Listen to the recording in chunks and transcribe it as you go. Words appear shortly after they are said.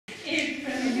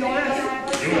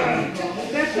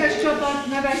Kettes csapat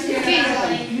nevezték.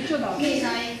 Gézáig. Micsoda?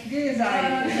 Gézáig.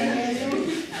 Gézáig.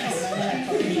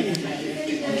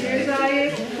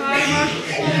 Gézáig. Hármas.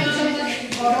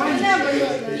 Arany.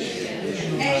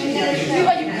 Mi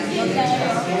vagyunk.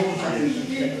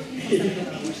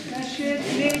 Tessék.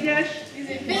 Négyes.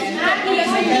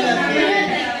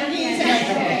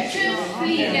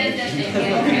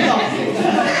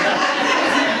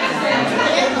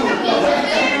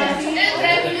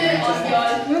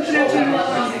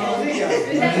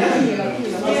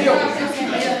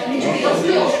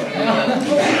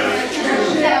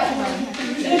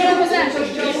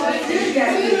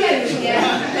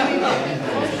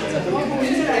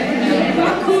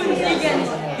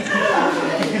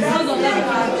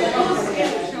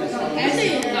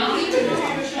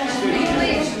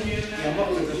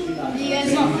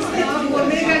 Akkor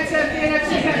még egyszer kérek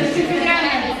szépen,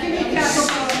 figyeljenek, kinyitjátok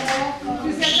a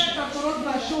füzetet, akkor ott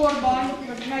van sorban,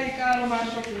 hogy melyik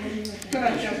állomások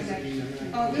következnek.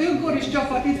 Az önkoris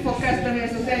csapat itt fog kezdeni,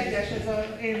 ez az egyes,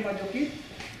 én vagyok itt.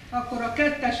 Akkor a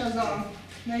kettes az a,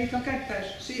 melyik a kettes?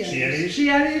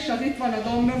 Sielés, az itt van a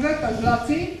domb mögött, az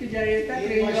Laci, figyeljétek,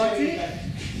 Rémi Laci.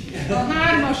 A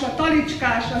hármas, a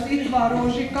talicskás, az itt van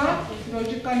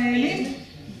Rózsika néni.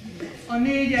 A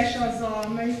négyes az a,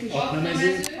 melyik is?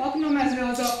 Aknamező,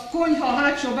 az a konyha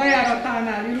hátsó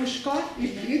bejáratánál Iruska,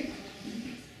 itt.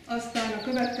 Aztán a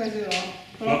következő a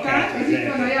plakát, ez itt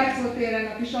van a játszótéren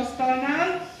a kis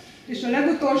asztalnál, és a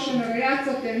legutolsó meg a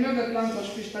játszótér mögött Lantos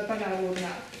Pista tanár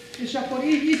úrnál. És akkor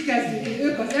így kezdjük,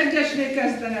 ők az egyesnél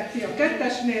kezdenek, ti a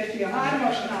kettesnél, ti a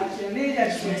hármasnál, ti a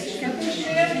négyesnél és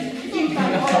kettesnél,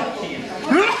 utána haladtok.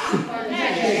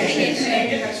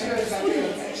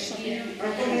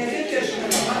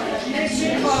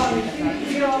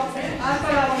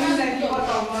 Általában mindenki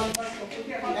hatalmas.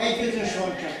 Egy közös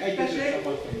van csak, egy közös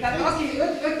csapat. Tehát aki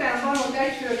öten van, ott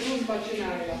egy fő pluszba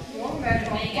csinálja, jó? Mert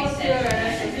a 6 főre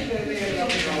lesz az idővérre.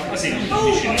 Azért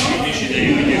is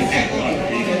idejű, hogy jöttek valami.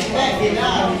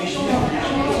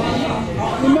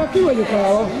 Én már ki vagyok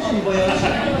állva.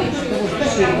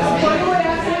 Akkor jól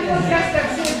játszani, kezdtek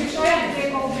szép is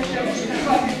ajándékok és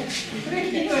friss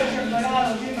gyümölcsökben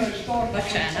áll a gyümölcs torta, a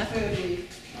fődi.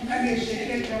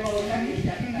 Egészségkétre való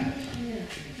megírják, minden.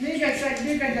 Még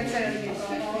egyet szeretnék.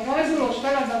 A rajzolós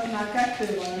feladatnál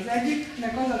 2 van. Az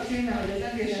egyiknek az a címe, hogy az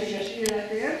egészséges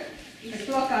életért. Egy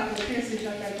plakátot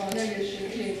készítettek az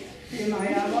egészség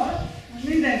témájával.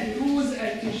 Mindenki húz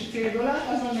egy kis cédulát,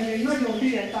 azon meg egy nagyon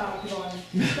hülye tárgy van.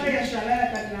 Teljesen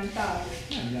lehetetlen tárgy.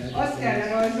 Azt kell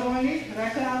rajzolni,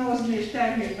 reklámozni és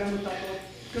termékbemutatót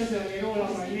közölni róla,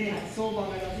 majd néhány szóban,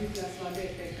 mert az itt lesz majd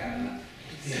értékelve.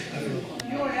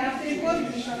 Jó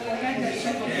játékot, és akkor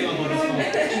megtessek a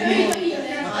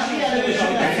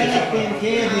Sielősöket szeretném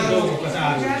kérni dolgok az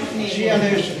áldozat.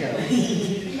 Sielősöket.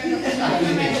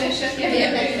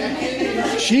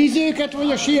 Sízőket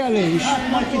vagy a sielés?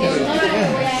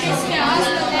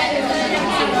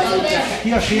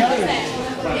 Ki a sielő?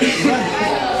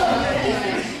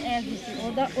 Elviszi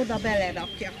oda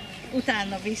belerakja.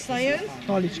 Utána visszajön.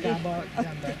 Talicskába.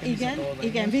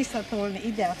 Igen, visszatolni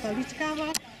ide a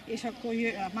talicskával, és akkor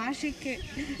jön a másik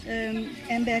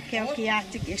emberke, aki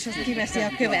játszik, és az kiveszi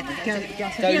a követ. Ki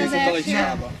az első?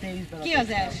 Ki az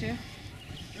első?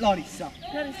 Larissa.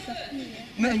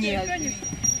 Menjél.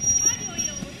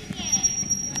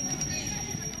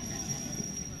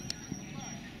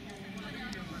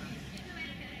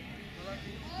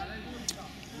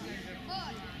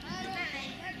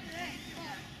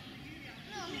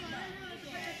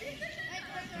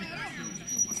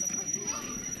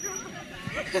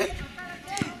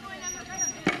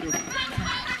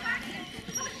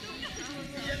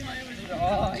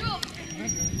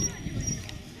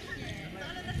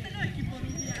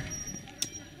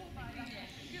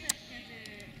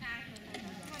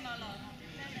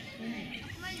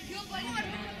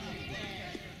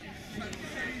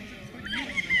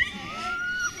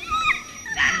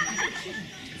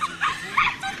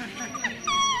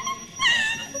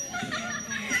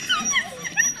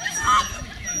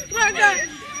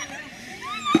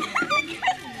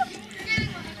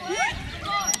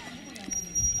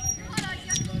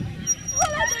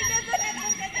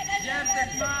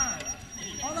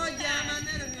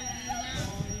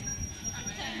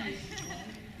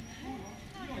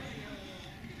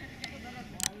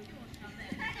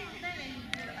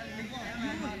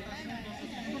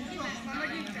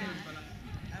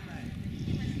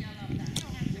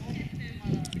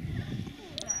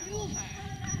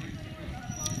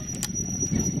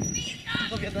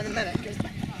 Menet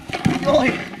közben.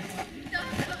 Jaj!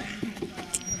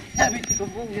 Elvitték a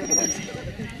bújjakat.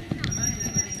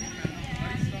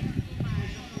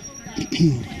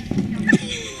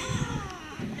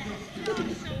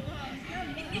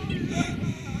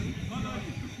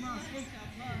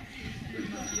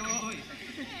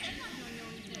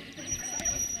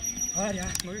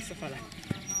 Várjál, ma visszafele.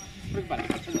 Rögg bele.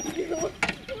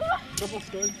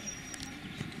 Kapaszkodj.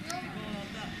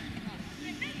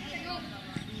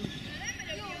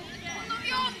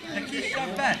 De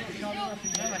kisebben!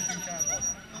 Nem mentünk el.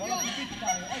 Valaki itt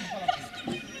állja, egy valaki.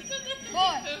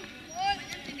 Bal!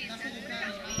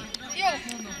 Jó!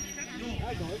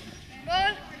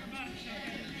 Bal!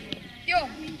 Jó!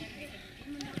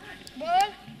 Bal!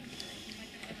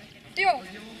 Jó!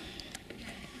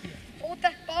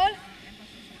 Óta, bal!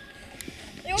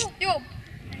 Jó, jó!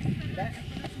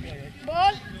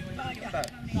 Bal!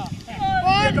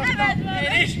 Bal!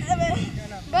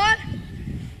 Bal!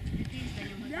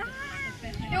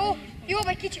 Jó, jobb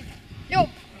egy kicsit. Jobb.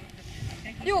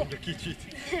 Jobb. Kicsit.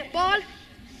 Bal.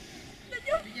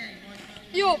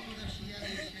 Jobb.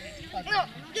 Na,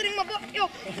 gyerünk ma bal. Jobb.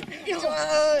 Jobb.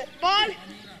 Bal.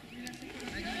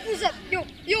 Húzzad. Jobb.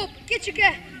 Jobb.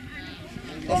 Kicsike.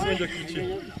 Azt mondja kicsi.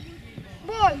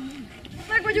 Bal.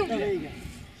 Meg vagyunk.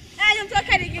 Elnyomta a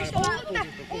kerékést. Óta.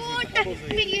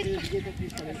 Még írta.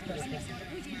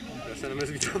 Köszönöm,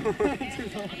 ez vicca.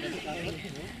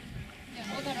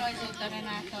 Oda rajzolta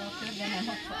Renáta a körben,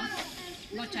 ott van.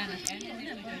 Bocsánat,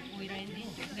 elnézést, hogy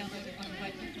újraindítjuk, de az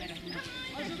vagyunk, mert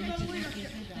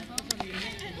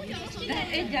de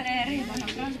egyel erre van a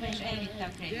francba, és elvitte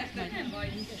a krétát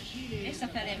majd.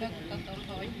 Visszafelé megmutatom,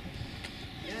 hogy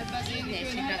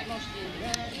nézzük, most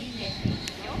indul.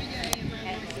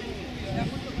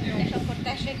 Jó? És akkor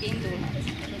tessék, indulhatsz.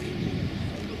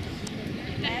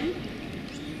 Nem?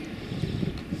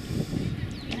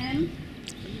 Nem?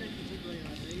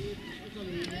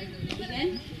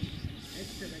 Igen?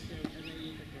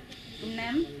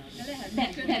 Nem?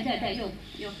 De, jó,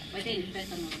 majd én is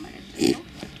betanulom először, jó?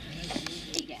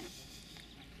 Igen.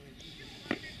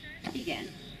 Igen.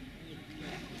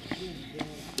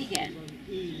 Igen.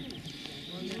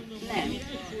 Nem.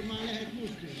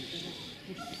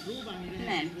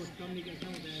 Nem.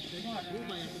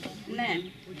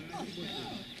 Nem.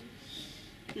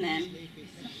 Nem.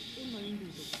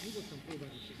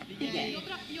 Igen.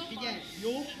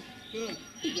 Jobb, föl.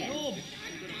 Igen. Jobb.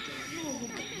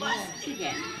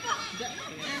 Igen.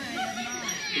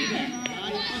 Igen.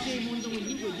 Azért mondom, hogy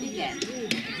nyugodj. Igen.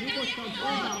 Jobb. Nyugodtan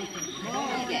próbálj.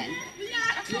 Igen.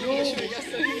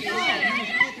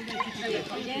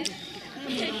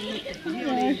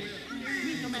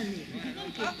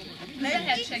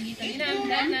 Lehet segíteni, nem.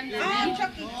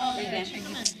 Csak itt. Igen.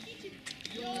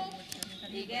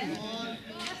 Igen.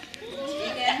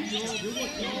 Igen.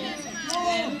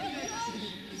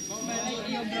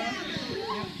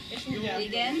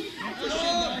 Igen.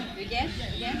 Ügyes,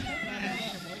 igen.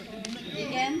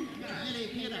 Igen.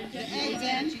 Igen.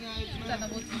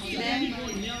 Nem.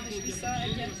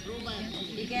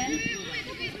 Igen.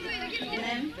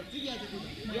 Nem.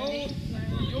 Igen.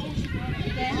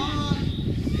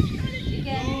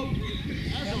 Igen.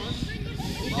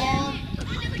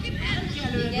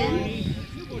 Igen.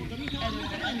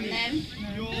 Nem.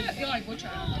 Jaj,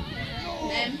 bocsánat.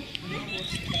 Nem.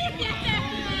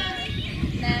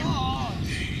 Nem.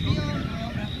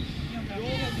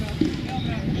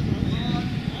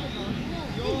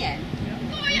 Igen.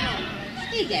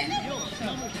 Igen.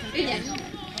 Ügyes.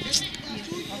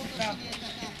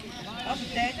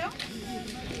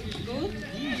 Good.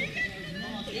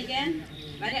 Igen.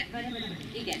 Várj.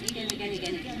 Igen. Igen. Igen.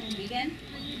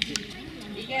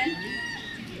 Igen.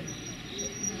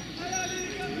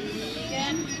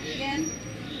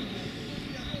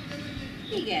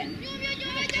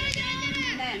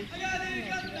 Nem.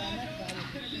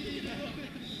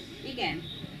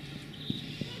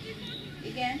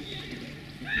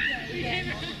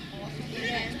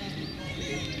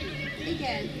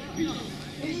 Igen.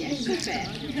 Igen. Szuper.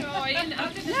 Jaj, én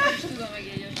azért nem is tudom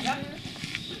megjegyezni.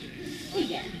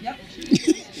 Igen. Ja.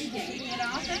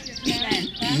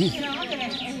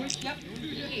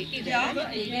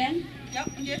 Nem. Igen. Ja,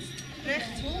 und jetzt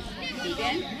rechts hoch.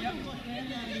 Igen.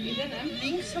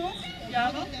 Links hoch.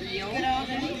 Ja, Jó.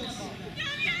 gerade links.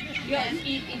 Nem.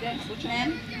 Ide. Nem.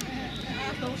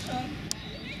 Átlóssal.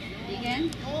 Igen.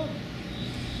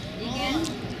 Nem.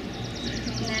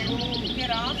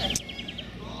 Gerade.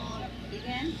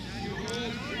 Igen.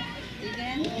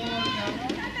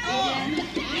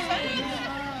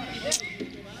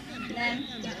 Nem.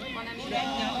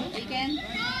 Igen.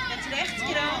 Jetzt rechts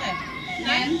gerade.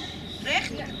 Nem. Rechts,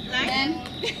 lang. Nem.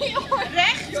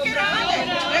 Rechts gerade.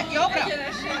 Ja, bra.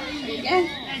 Igen.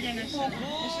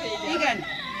 Igen.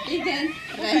 Igen.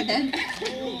 Rendben.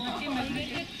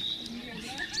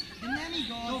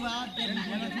 Tovább, gyerünk,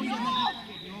 mondja neki.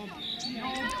 Jobb,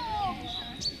 jobb,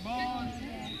 bal,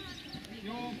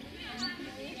 jobb,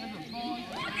 ez a bal,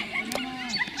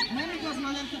 nem igaz,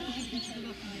 már nem tudtuk, hogy kicsit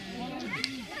odafigyelni.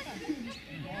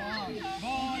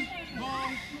 Bal, bal,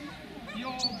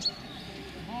 jobb,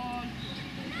 bal,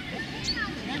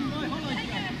 nem baj,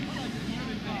 haladjál,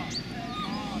 haladjál,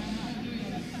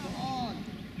 bal,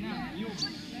 nem, jobb,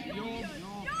 jobb,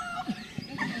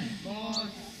 bal, bal,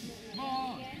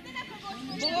 bal,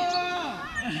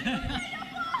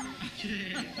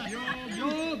 jobb,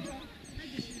 jobb,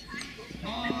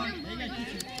 bal, még egy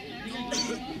kicsit, jobb,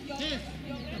 kész.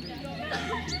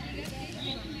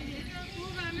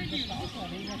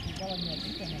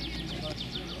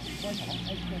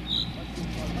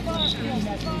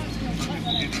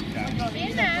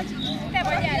 Én nem, te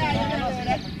vagy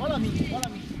előre. Valami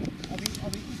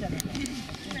üzenet.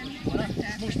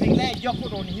 Most még lehet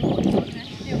gyakorolni, nyugodtan.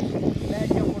 Lehet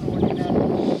gyakorolni, mert...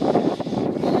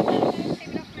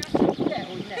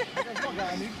 Dehogy ne, ez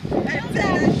magánügy.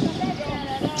 Egyszer!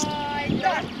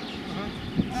 Rajta!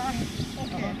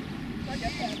 Oké.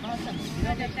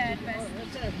 Nagy a tervez.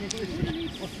 Szeretnék össze,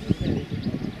 azt összeelég.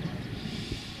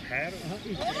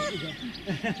 Igen.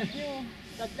 Jó.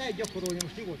 Tehát lehet gyakorolni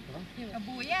most nyugodtan. A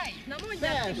bújjáj? Na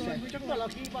mondjad! Persze, csak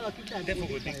valaki tenni. De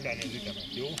fogod diktálni az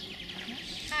ütemet, jó?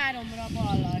 3-ra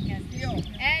ballal kezd. Jó. 1,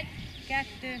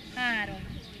 2, 3.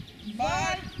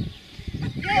 Bal.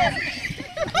 Jó.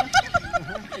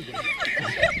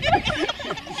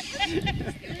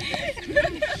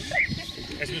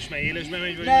 Ez most már élesbe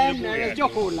megy, vagy Nem, ez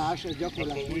gyakorlás, ez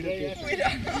gyakorlás. Akkor újra.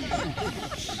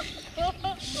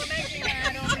 Akkor megint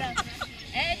 3-ra.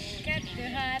 1,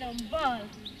 2, 3, bal.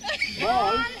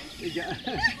 Bal. Igen.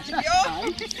 Jó.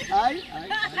 Állj.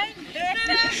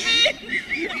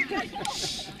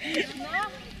 Na,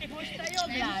 most a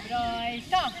jobb láb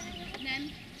rajta.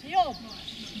 Nem. Jobb.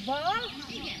 Bal.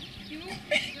 Igen.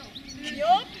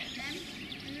 Jobb.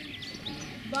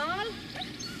 Bal.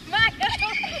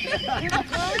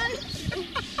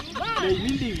 Bal. Még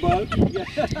mindig bal. Igen.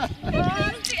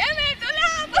 Bal. Emeld a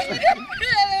lábad.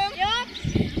 Jobb.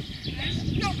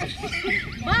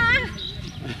 Bal.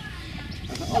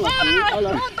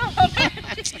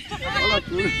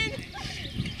 Alakul.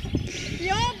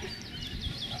 Jobb.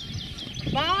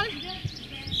 Bal.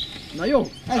 Na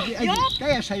jó, ez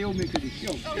teljesen jól működik.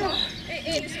 Jó.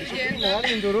 Én is úgy értem.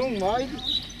 Elindulunk majd.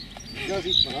 De az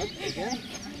itt marad, igen.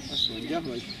 Azt mondja,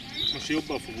 hogy... Most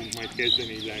jobban fogunk majd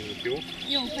kezdeni, így lányok, jó?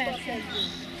 Jó, persze.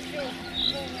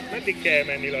 Meddig kell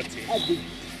menni, Laci? Eddig.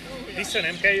 Vissza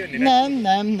nem kell jönni?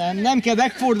 Nem kell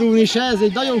megfordulni se, ez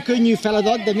egy nagyon könnyű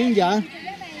feladat, de mindjárt.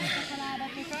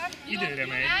 Időre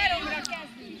megy. 3-ra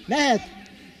kezdünk. Mehet?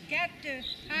 2,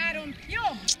 3,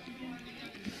 jobb!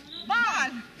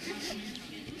 Bal!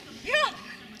 Jobb!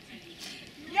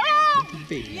 Jobb!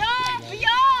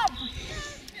 Jobb!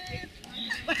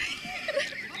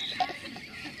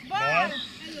 Bal!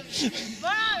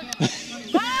 Bal!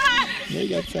 Bal!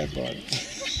 Még egyszer bal.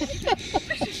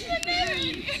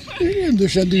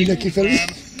 Rendesen dűlnek kifelé.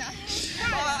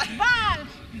 Bal!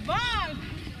 Bal!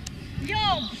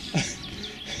 Jobb!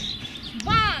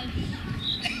 Bal!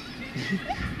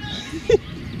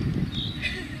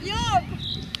 Jobb!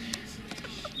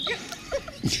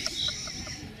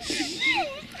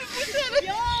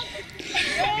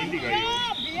 Mindig a jó.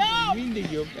 Jobb!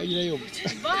 Mindig jobb, egyre jobb.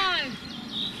 Bal!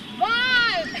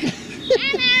 Bal!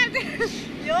 Emeld!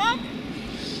 Jobb!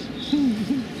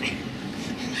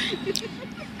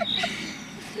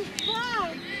 Bal!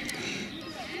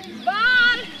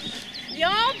 Bal!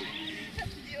 Jobb!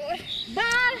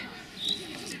 Bal!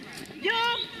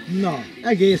 Jobb! Na,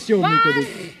 egész jól működik.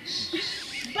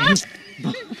 Bal.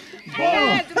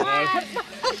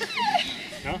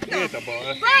 Na, jöhet a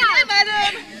bal. Bal!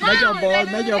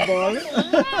 Megy a bal.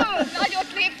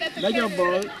 Nagyot léptetek. Megy a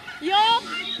bal. Jobb!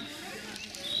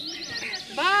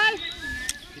 Bal!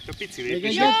 Itt a pici Még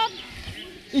lépések. Jobb!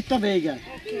 Itt a vége.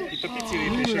 Itt a pici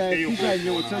lépésekkel jobb.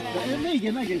 18, 50.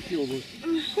 Végén egész jó volt.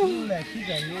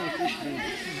 18, 50.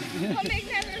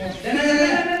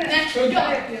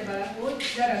 Lépjél bele, úgy,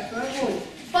 gyere föl, úgy.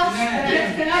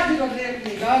 Te át bírod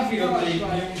lépni. Át bírod lépni,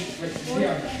 vagy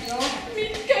Jó?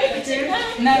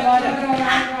 Ne várj,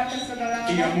 teszed alá.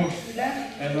 igen, most. Ide,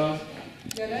 Ez a...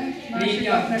 gyere.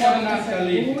 Légyát, Másikat barnát kell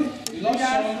lépni. úgy.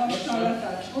 Lassan, Lassan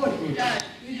lefelé. Úgy, gyere,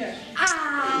 ügyes.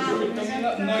 Úgy,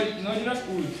 ami nagyra,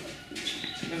 úgy.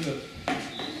 Ez az.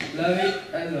 Levé,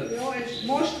 ez az. Jó, és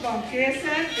most van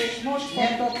készen, és most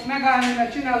fogtok megállni,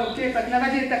 mert csinálok képet, ne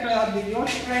vegyétek le addig, jó?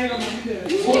 Leírom az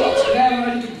időt. Nem,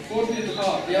 vagyunk, fordítok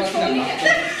alatt. Ja, nem látom.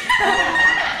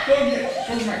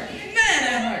 Fogd meg.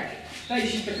 Ne! Meg. Te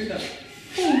is itt a kötet.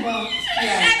 Húba!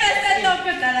 Elveszett a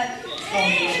kötelet!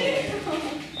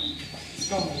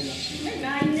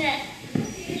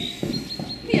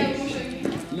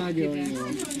 Nagyon jó.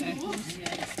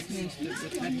 Nincs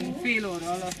többet nekünk. Fél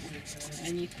óra alatt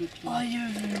ennyit tudtunk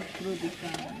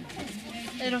produkálni.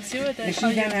 És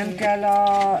ide nem kell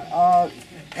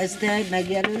ezt te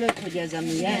megjelölöd, hogy ez a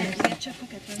milyen?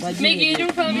 Vagy Még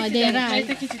írjunk valamit? Majd én rá.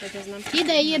 Kicsit, ez nem.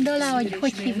 Ide írd alá,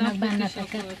 hogy hívnak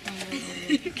benneteket.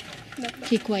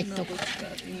 Kik vagytok.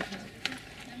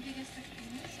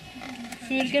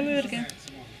 Fürge-mürge?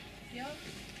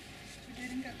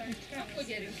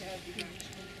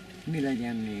 Mi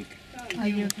legyen még?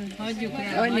 Hagyjuk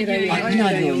rá. Annyira jó.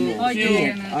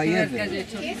 Hagyjuk A jövő.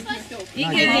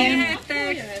 Igen,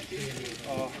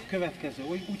 A következő,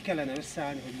 úgy kellene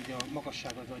összeállni, hogy ugye a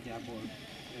magasság az nagyjából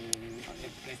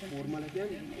egyforma legyen,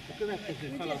 és a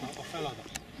következő feladat.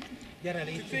 Gyere,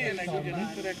 légy szíves, Szandi.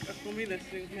 akkor mi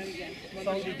leszünk, mert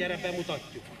Szandi, gyere,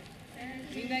 bemutatjuk.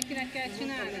 Mindenkinek kell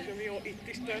csinálni? jó, itt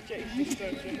is tartja.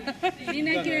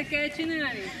 Mindenkinek kell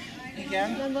csinálni?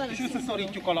 Igen, és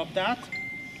összeszorítjuk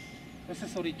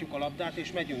a labdát,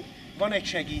 és megyünk. Van egy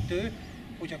segítő,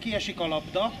 hogyha kiesik a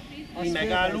labda, mi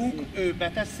megállunk, ő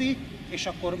beteszi, és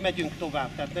akkor megyünk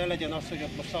tovább. Tehát ne legyen az, hogy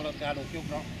akkor szaladgálunk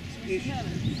jobbra. És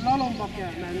slalomba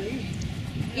kell menni.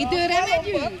 Időre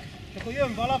megyünk? És akkor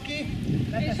jön valaki,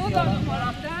 És odaadom a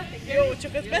labdát. Jó,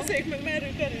 csak ezt beszéljük meg,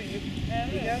 merről kerüljük.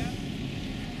 igen.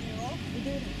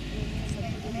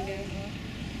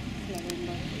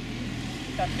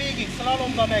 Tehát végig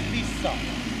szlalomba, meg vissza.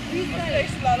 Vissza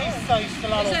is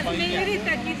szlalomba, És ezt igen.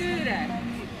 méritek időre?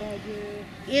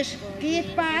 És két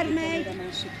pár megy.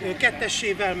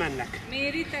 Kettessével mennek.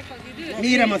 Méritek az időt?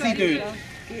 Mérem az időt.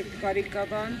 Két karika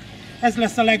van. Ez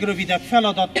lesz a legrövidebb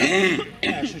feladat.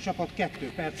 Első csapat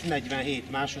 2 perc,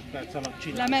 47 másodperc alatt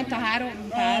csinál. Lement a 3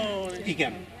 pár.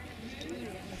 Igen.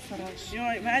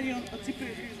 Jaj, várjon a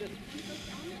cipőfűzőt.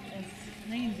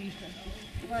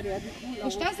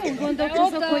 Most azon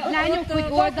gondolkozok, hogy lányok,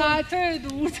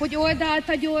 hogy oldalt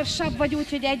a gyorsabb, vagy úgy,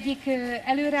 hogy egyik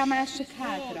előre, a másik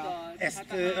hátra. Ezt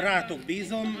rátok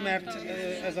bízom, mert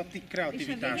ez a ti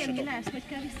kreativitásotok.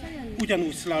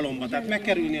 Ugyanúgy szlalomba, tehát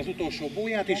megkerülni az utolsó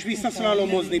bóját, és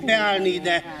visszaszlalomozni, beállni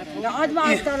ide. Na, add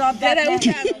már azt a labdát.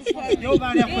 Jó,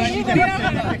 várj, akkor ide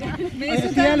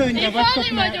beszélgetek. Ti előnyre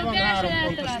vagytok, mert van 3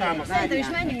 pontos támasztás. És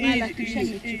menjünk mellettünk,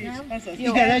 segítsük, nem?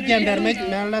 Igen, egy ember megy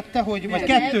mellette, hogy, vagy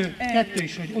kettő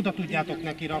is, hogy oda tudjátok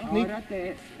neki rakni.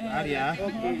 Várjál.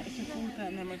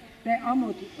 Te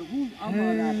amott,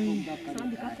 amarra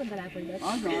fognak.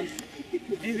 Azaz.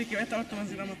 Én Vikivel tartom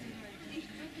az iramat.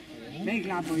 Még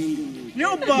lába indulunk.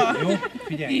 Jobban! Jó,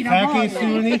 figyelj,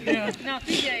 felkészülni. Na,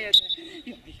 figyeljetek!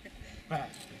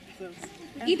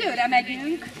 Időre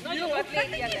megyünk. Nagyon jó,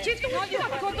 Kicsit úgy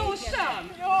kapkodósan.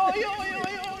 Jó.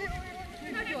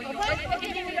 Nagyon jó.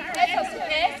 Ez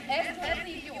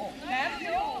így jó. Nem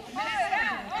jó?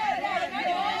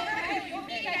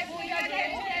 Még egy bújja,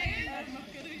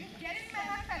 gyerünk, mert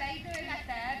a fele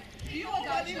időleted.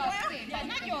 Oldalsnak szépen.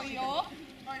 Nagyon jó.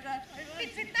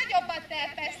 Picit nagyobbat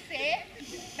terpesszél.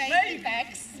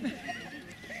 Fejtipeksz.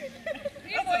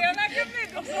 Olyan nekem még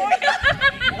a folya!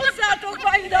 Hozzátok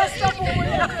majd ide azt a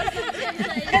bújjat.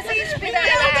 Ez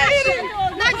inspirálás.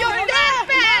 Nagyon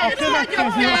terpesz. A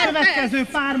következő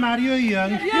pár már jöjjön.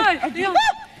 Jaj, jó!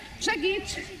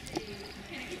 Segíts!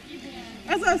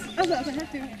 Ez az.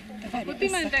 Akkor ti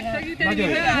mentek segíteni, Nagyon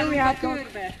mi jó. beállunk a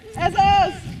körbe. Ez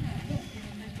az!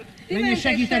 Menjél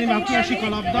segíteni, már kiesik a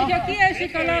labda. Ha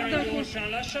kiesik a labda, akkor... Gyorsan,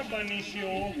 lassabban is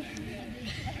jó.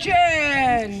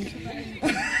 Csend!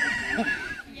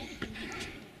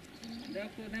 De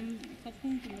akkor nem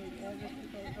kapunk ki, hogy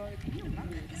elvettük a rajt.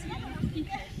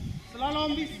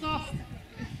 Slalom vissza.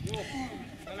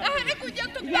 Ne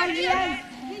kudjatok be!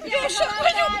 Gyorsak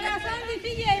vagyunk!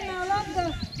 Figyelj már a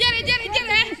labda! Gyere!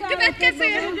 Következő!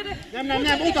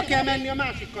 Nem, oda kell menni a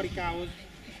másik karikához.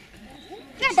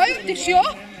 Nem baj, ott is jó!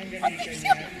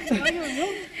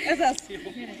 Ez az.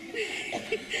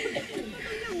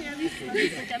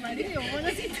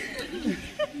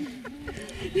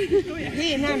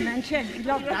 Hé, nem ment senki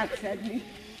labdát szedni.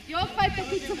 Jó fajta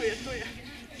kicsit!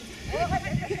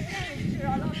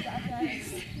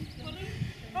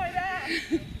 Hajrá!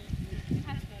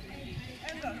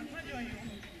 Ez az, nagyon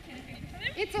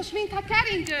jó. Itt most mintha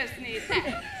keringőznéd,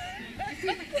 te!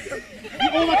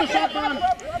 Óvatosabban!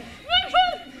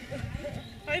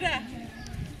 Hajrá!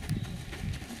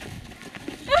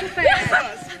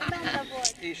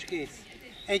 És kész.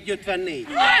 1,54.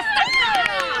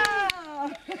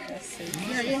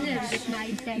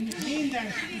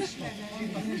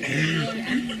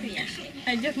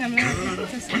 Egyet nem lehet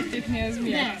összetépni, ez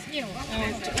miért? Jó.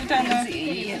 Utána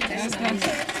ez nem.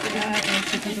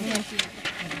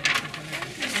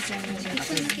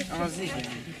 Az igen.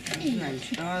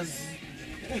 Nem, az...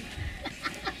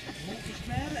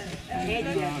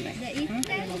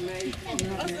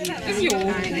 Ez jó.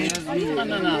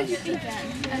 Ananas.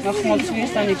 Nochmals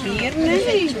willst du eine Birne?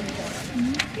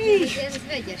 Ez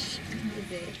vegyes.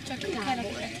 Csak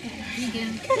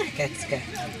igen. Kerecke.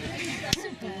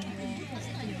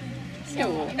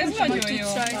 Jó, ez nagyon jó.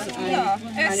 Ja,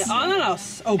 Eine Ananas.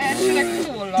 Oh, elsőleg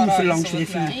tollal du verlangst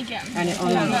wieder viel. Igen. Eine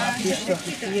Ananas. Ist doch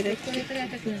direkt.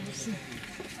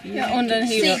 Ja, und dann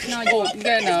hier. Oh,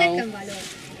 Ez genau. nekem való.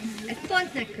 Ez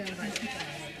pont nekem való.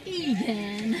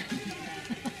 Igen.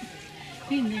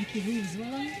 Mindenki húz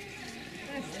valamit.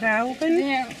 Trauben.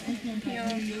 Ja. Ja.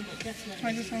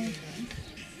 Majd azt mondom.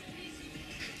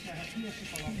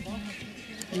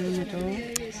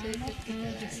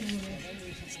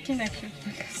 Kinek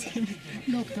jöttek ezt?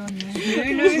 Doktornak.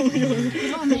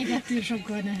 Van még ettől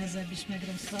sokkal nehezebb is, meg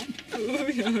rosszabb.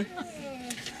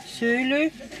 Söhle.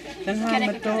 Dann haben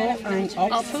wir da einen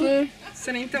Apfel.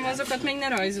 Szerintem azokat még ne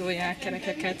rajzolják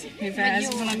kerekeket, mivel ez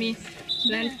valami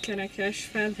lentkerekes,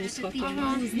 felhúzható.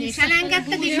 És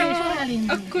elengedted is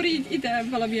Akkor így ide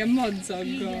valamilyen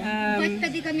madzaggal. vagy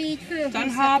pedig ami így fölhúzható. Dann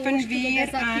haben wir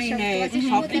eine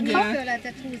Paprika. Föl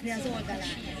lehetett húzni az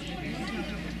oldalát.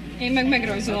 Én meg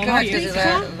megrajzolom.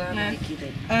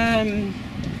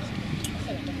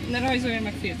 Ne rajzolja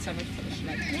meg félszer vagy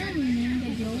felesleg.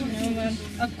 Jó van.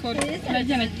 Akkor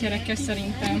legyen egy kerekes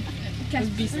szerintem. Ez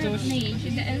biztos.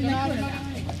 De ez meg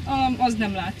Az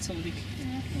nem látszódik.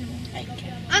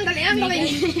 Andali!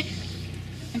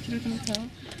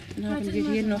 Dann haben wir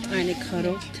hier noch eine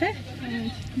Karotte.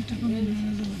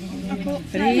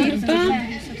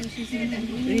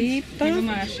 Répa. A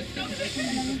másik.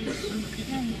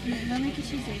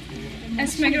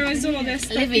 Ezt megrajzolod,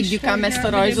 ezt a Levédjük ám ezt a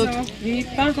rajzot.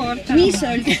 Répa. Mi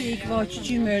zöldség vagy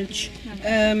gyümölcs?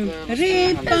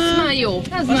 Répa. Ez már jó.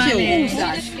 Ez már jó.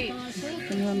 Húzás.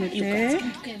 Dann haben wir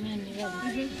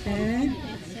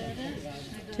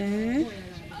de.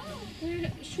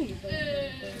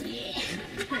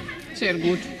 Sehr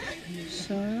gut.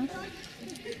 So.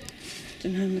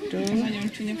 Dann haben wir da.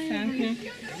 nagyon csúnya felhő.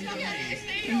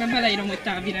 Ebben beleírom, hogy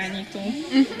távirányító.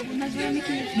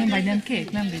 Nem vagy nem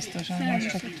kék, nem biztosan. Most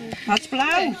csak... Hat's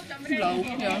blau? Blau,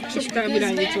 ja. És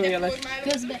távirányítója lett.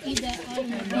 Közben ide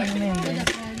oda kell írni, hogy...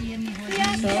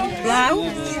 Blau?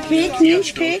 Kék,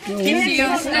 nincs kék?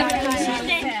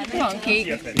 Van kék.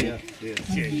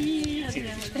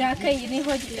 Rá kell írni,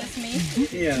 hogy ez mi?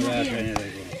 Ilyen versenyezek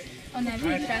van. A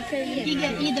nevét rá kell írni?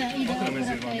 Igen, ide oda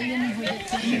kell írni, hogy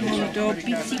ez Da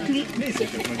bicikli.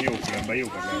 Nézzétek meg jó különben,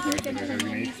 jókat lehet rajta.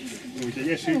 Úgyhogy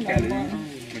esünk kell,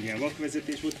 meg ilyen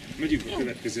vakvezetés volt. Megyünk a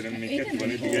következőre, még 2 van,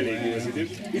 eddig elég jó az idő.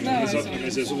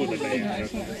 Ez az oldalején.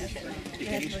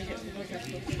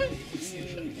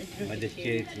 Vagy egy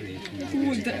két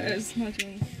Hú, de ez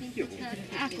nagyon...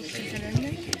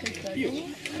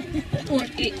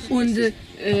 Und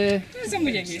Ez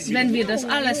amúgy egész jó. wenn wir das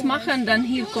alles machen, dann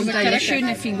hier kommt eine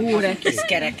schöne Figur.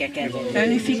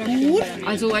 Eine Figur.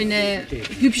 Also eine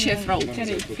hübsche Frau.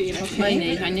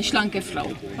 Eine schlanke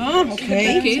Frau. Ah,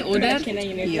 okay. Okay, oder?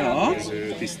 Ja.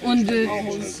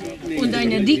 Und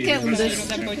eine dicke und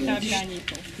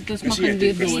das machen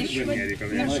wir durch.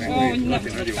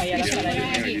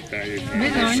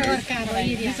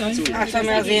 Hát, ami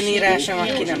az én írásom,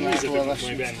 aki nem lehet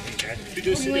olvasni.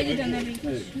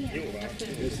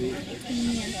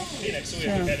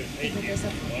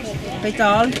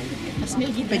 Pedal.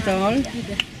 Pedal.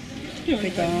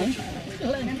 Pedal.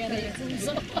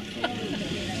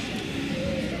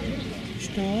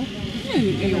 Stopp.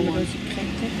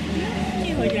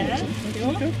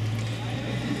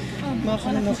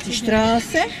 Machen wir noch die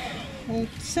Straße.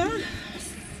 Upsa.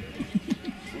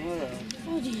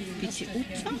 Bisschen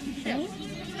Upsa.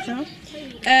 So.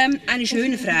 Eine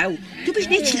schöne Frau. Du bist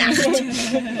nicht schlecht.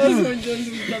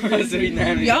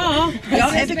 Ja,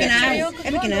 ja, eben genau.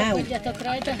 Eben genau.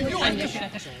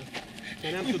 De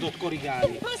nem tudod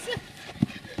korrigálni.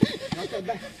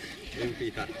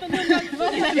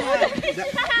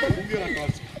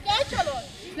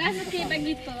 Lássuk én meg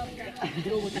itt a labdát.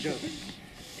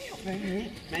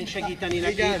 Menj segíteni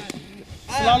neki.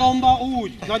 Slalomba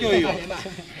úgy. Nagyon jó.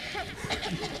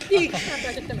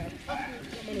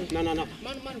 Na.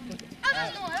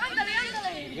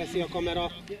 Veszi a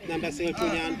kamera, nem beszél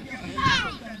csúnyán.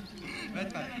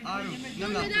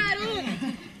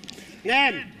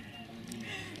 Nem!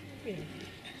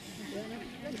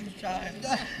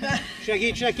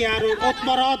 Segíts neki, Áron,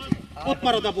 ott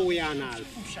marad a bójánál.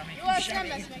 Jó, azt nem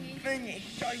lesz megint. Ennyi,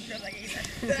 sajt az egészet.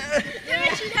 De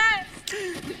mit csinálsz?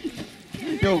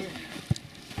 Jó.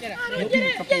 Gyere, Áron!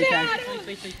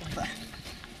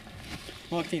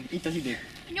 Martin, itt az idő.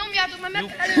 Nyomjátok, mert meg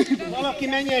kell előzni. Valaki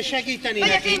menjen segíteni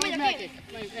Megyek neki. én. Megyek.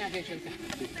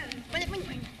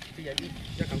 Figyelj,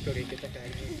 itt gyakran köréketek el.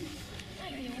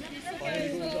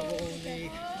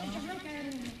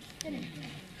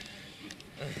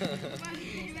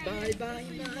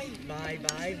 Bye.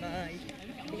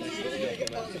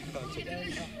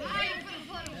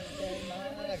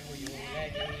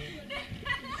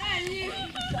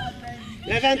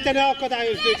 Levente, ne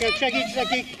akadályozd őket, segíts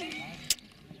nekik.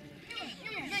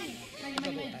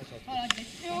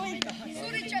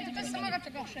 Szorítsátok össze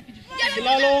magatokon.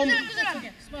 Slalom.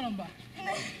 Szlalomba.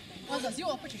 Azaz, jó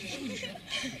a pocsis is, úgyis.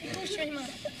 Úgy vagy már.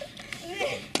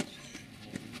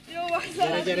 Jó,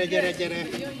 Gyere.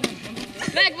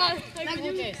 megvan.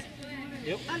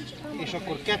 Jó. És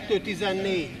akkor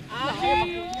 2:14.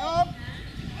 Jobb.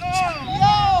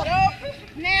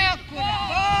 Ne akkor.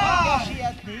 Bal.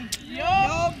 Sietni.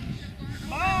 Jobb.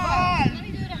 Bal.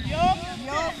 Jobb.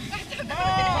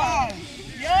 Bal.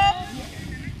 Jobb.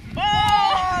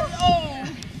 Bal. Ó.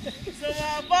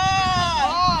 Szóval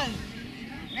bal.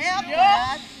 Ne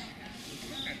akkor.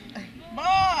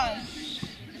 Bal.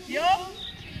 Jobb.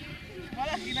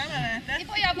 Valaki nem emelte. Itt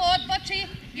olyan volt, bocsi.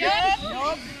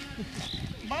 Jobb.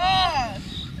 Bal.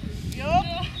 Jobb.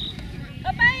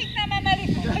 Ha melyik nem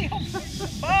emeli fel a jobb?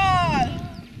 Bal.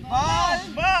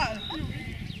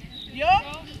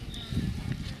 Jobb.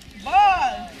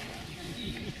 Bal.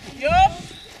 Jobb.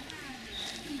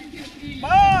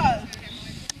 Bal.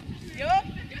 Jobb.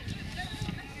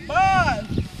 Bal.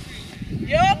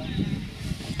 Jobb.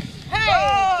 Hey,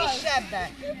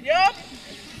 kisebbek. Jobb.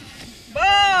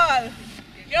 Bal.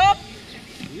 Jobb.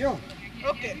 Jó.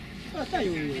 Oké.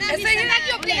 Ez egy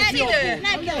legjobb létidő.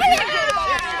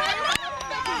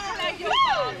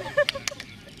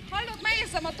 Hallod,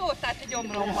 megiszem a tortát a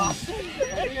gyomromba.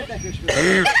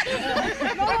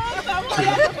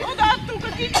 Odaadtuk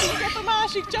a kicsiket a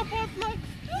másik csapatnak.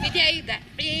 Figyelj ide,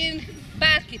 én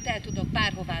bárkit el tudok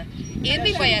bárhová. Én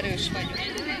bibajerős vagyok.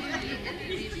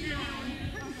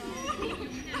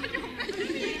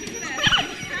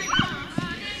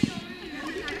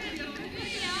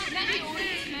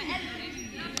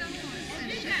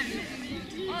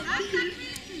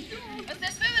 Azt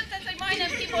ezt fölvetted, hogy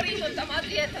majdnem kiborítottam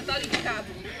Adriát az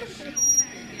alicskából.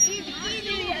 Így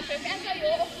üljetek, ez a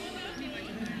jó.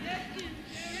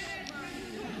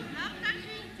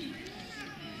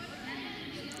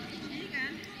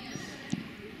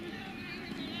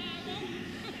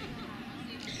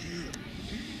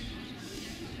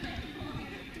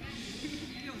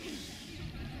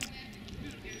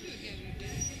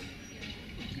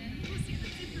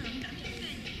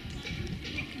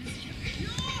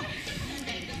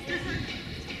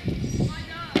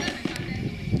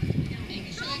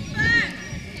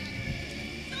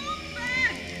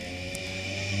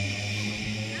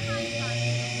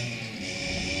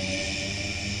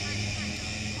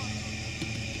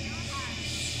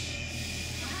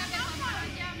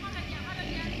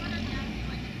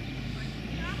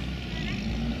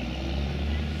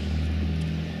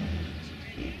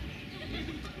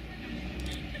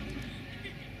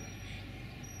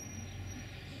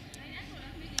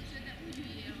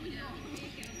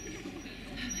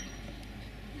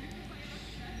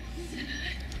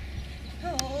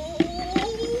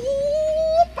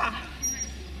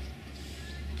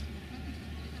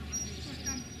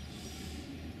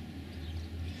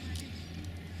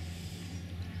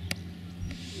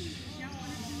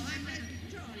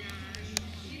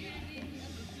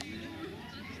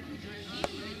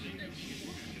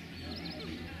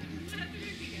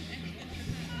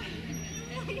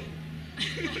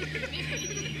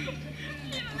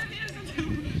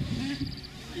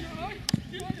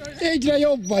 Egyre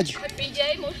jobb vagy.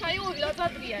 Figyelj, most már jól ül az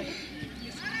Adrián.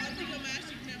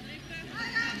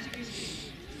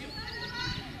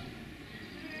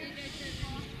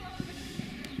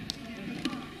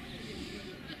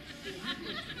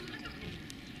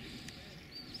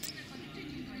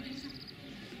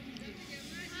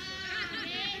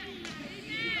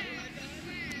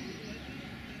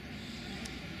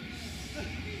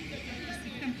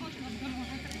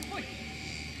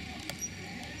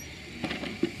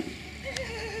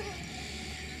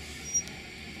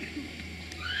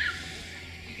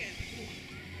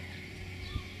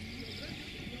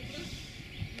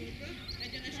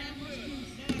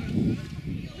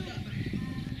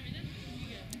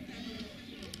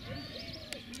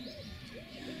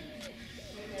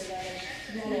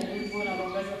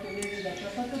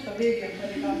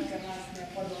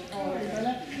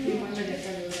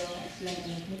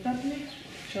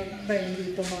 Csak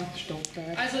beindítom a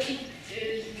stoppert. Also ich,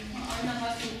 Anna,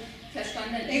 hast du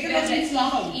verstanden? Ich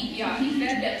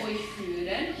werde euch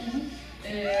führen.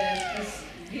 Das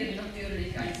wird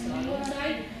natürlich ein Slalom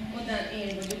sein. Und dann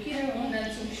ein Rückkehr und dann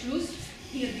zum Schluss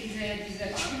hier diese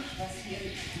Bank, was hier,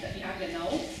 ja genau,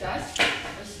 das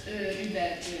rüber.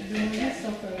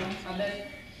 Aber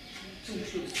zum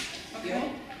Schluss. Ja.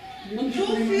 Und du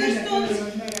führst uns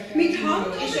mit Hand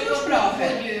oder Sprache?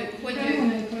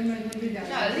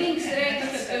 Links,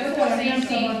 rechts,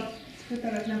 vorsichtig.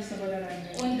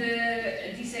 Und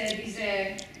diese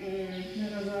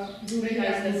wie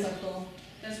heißt das?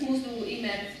 Das musst du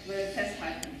immer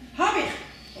festhalten. Hab ich!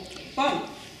 Okay. Van!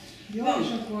 Jó, és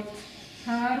akkor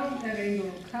 3, erre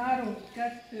indulok. 3,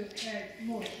 2, 1,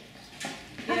 most.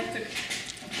 Gyertek!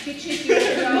 Kicsit jobbra,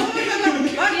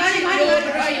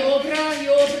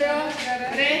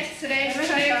 rechts,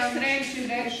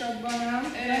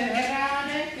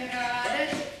 gerade,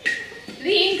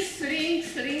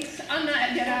 links, Anna,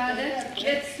 gerade,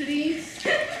 jetzt links,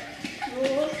 jó,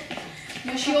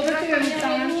 most jobbra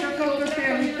kanyarodunk, Csak a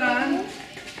kötél után.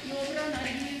 jobbra,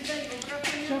 nagy vízbe, jobbra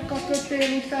kanyarodunk, Csak a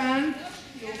kötél után.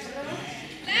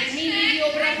 mindig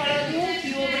jobbra haladunk,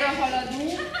 jó,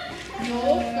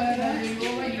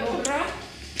 jobbra,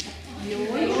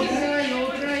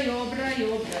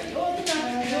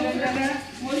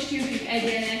 most jövünk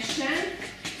egyenesen,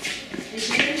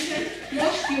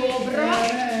 most jobbra,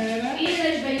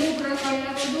 élesbe jobbra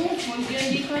kanyarodunk, most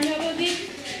Gyöngyi kanyarodik,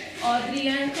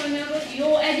 Adrián kanyarodik,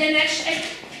 jó, egyenes,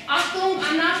 Achtung,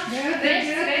 Anna, rechts,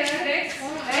 egyenes,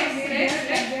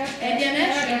 igen,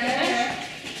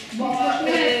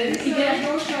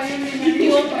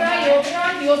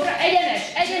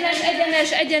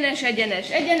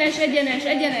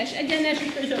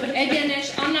 jobbra, egyenes,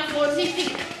 Anna,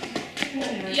 vorsichtig,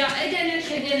 ja, egyenes,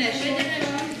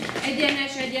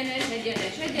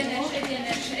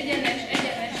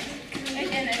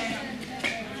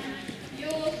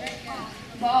 jó,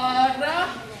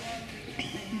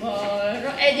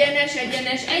 balra, egyenesen,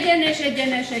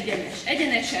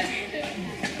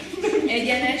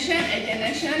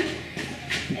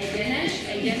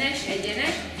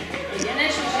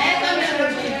 és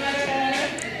elkanyarodunk.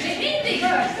 Még mindig.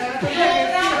 Jobbra.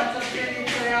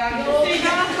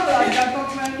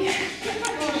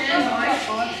 Nem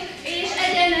baj. És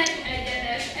egyenes.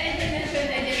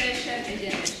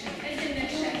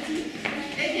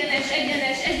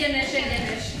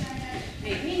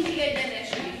 Még mindig egyenes.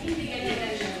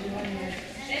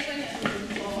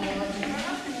 Elkanyarodunk balra.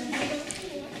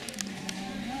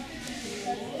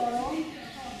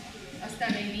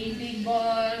 Aztán még mindig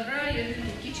balra, jövünk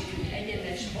egy kicsit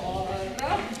egyenes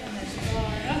balra,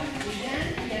 igen,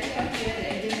 gyertek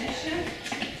egyenesen,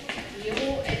 jó,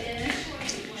 egyenes,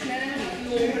 most már nem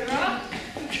jobbra,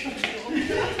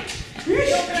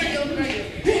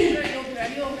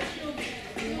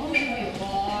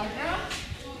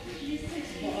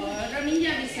 balra,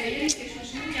 mindjárt visszajövünk, és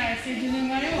most mindjárt szégyülünk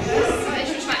már jó lesz, és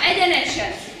most már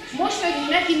egyenesen. Most fogunk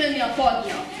neki menni a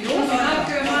padnak, jó?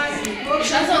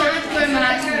 És azon át kell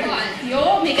mászni. Jó?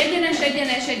 Még egyenes,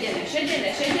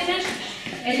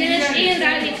 én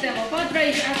ráléptem a padra,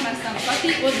 és átmásztam Kati,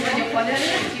 ott vagy a pad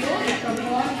előtt, jó?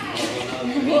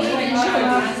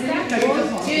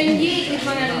 Gyöngyi, itt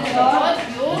van előtt a pad,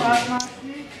 jó?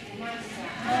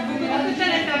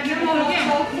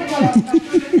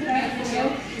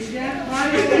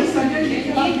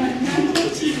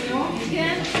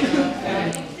 Igen.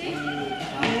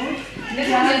 De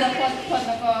fogja a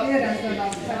padnak a... Érezzed a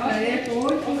felét,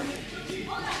 úgy.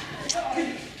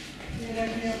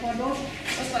 Érezni a padot.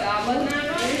 Ott a lábadnál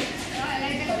van.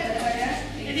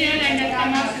 Én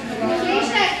elengedtem azt,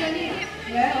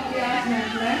 le, aki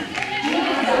átment le.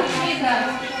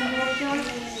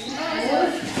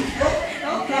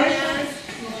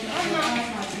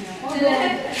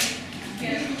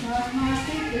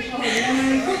 Átmászik, és ahogy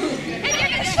emeljük.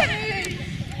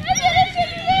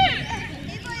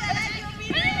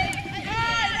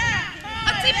 A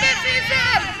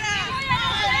cipőfűzőm!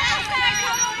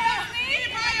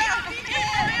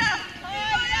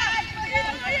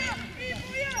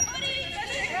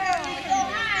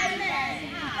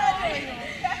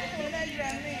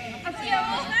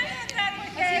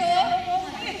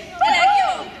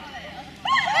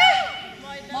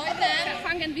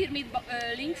 Fangen wir mit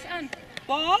links an.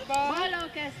 Ballal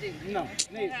kezdünk. Na,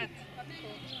 nézzük.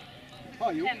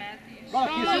 Halljuk.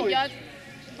 Valaki szólj.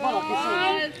 Valaki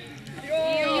szólj.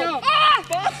 Jó.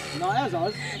 Na ez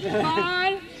az.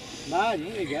 Bal.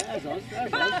 Várjunk, igen, ez az.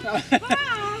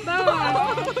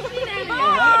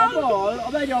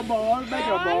 Megy a bal.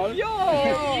 Jó!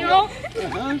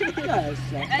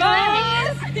 Persze.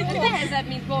 Ez nehezebb,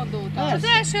 mint gondoltam. Az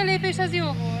első lépés az jó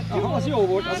volt. Aha, az jó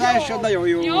volt, az első nagyon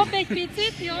jó volt. Jobb egy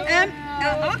picit, jobb.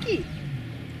 Aki,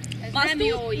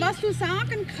 was du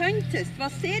sagen könntest,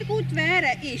 was sehr gut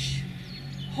wäre, ist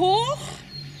hoch,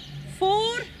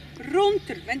 vor,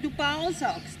 runter, wenn du Ball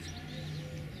sagst.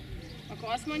 Akkor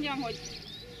azt mondjam, hogy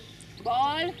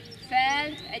bal,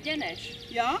 fel, egyenes?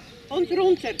 Ja, und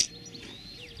runter.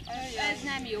 Ez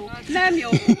nem jó. Nem jó.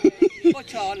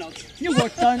 Bocsánat.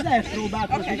 Nyugodtan, ne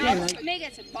próbálkozni, tényleg. Még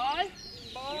egyszer, bal,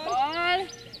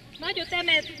 nagyot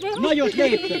emelt. Nagyot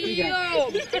léptök, igen. Jó.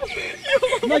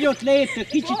 Nagyot léptök,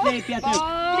 kicsit lépjetek. De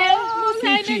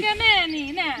muszáj meg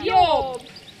emelni, nem? Jobb.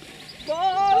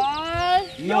 Bal.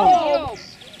 Jobb.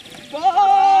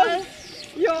 Bal.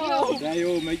 Jó. De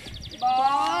jó, megy.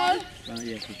 Bal.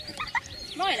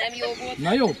 Majdnem jó volt.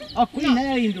 Na jó, akkor innen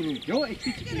elindulunk, jó? Egy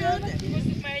picit.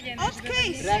 Ott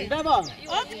kész. Rendben van?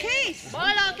 Ott kész.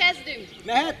 Ballal kezdünk.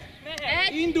 Mehet?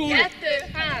 Egy, Indul. 2,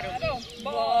 3.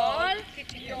 Bal.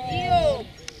 Jó.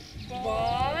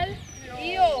 Bal.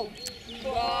 Jó.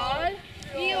 Bal.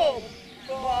 Jó.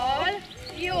 Bal.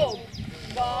 Jó.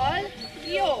 Bal.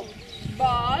 Jó.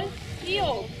 Bal.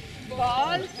 Jó.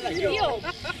 Bal. Jó.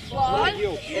 Bal. Jó.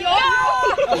 Jó.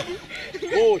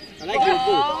 Volt, a legjobb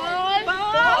volt.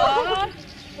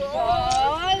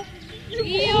 Bal. Jó.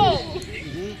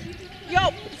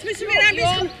 Jobb. Jetzt müssen wir ein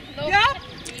bisschen. Ja.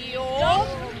 Jó.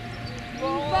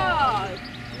 Bal.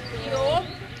 Jó.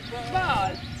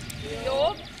 Bal. Jó.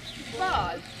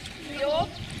 Bal. Jó.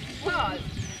 Bal.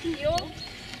 Jó.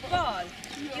 Bal.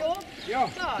 Jó. Jó.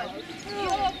 Bal.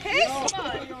 Jó. Kész.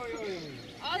 Bal.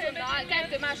 Azonnal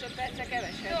 2 másodpercre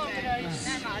kevesebb.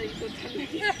 Nem állítottam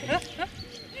neki.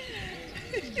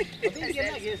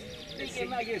 A végén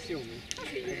meg egész jó volt.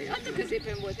 Hát a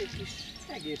középen volt egy kis.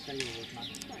 Egészen jó volt már.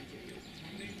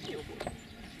 Jó volt.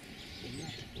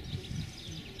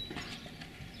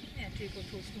 Milyen csíkot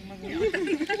hoztunk magunknak.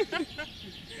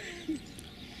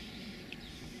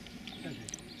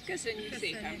 Köszönjük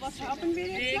szépen. Was haben wir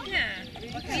jetzt? Vége?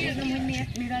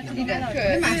 Igen,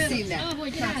 más színe.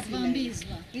 Ahogy rád van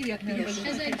bízva.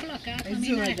 Ez egy plakát, ami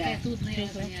meg kell tudni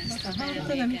adni ezt a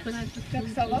terméket. Csak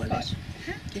szavakat?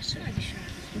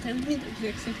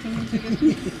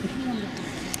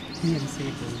 Milyen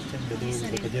szépen csendben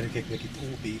dolgoznak a gyerekeknek itt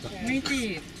OB-ba.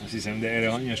 Azt hiszem, de erre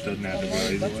hanyast adnátok a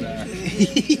rajzórát.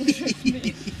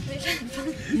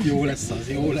 Jó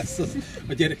lesz az.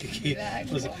 A gyerekeké,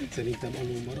 az szerintem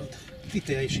alul marad. Ti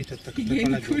teljesítettek a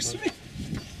legjobban.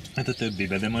 Hát a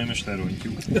többibe, de majd most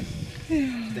lerontjuk.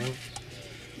 De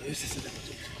összeszedem az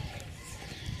ott.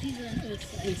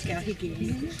 Így kell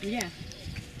higiénikus, ugye?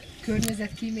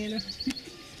 Környezetkímélő.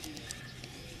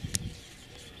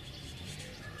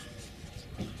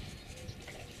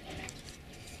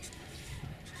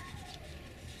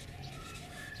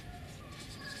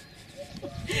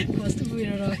 Azt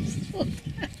újra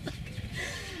rajzolták.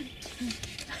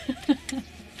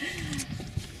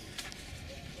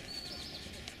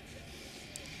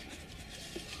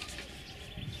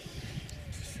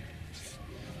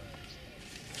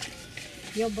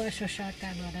 Jobb alsó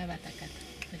sarkában a neveteket,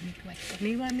 hogy mik vagytok.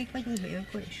 Mik vagyunk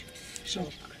olyankor is?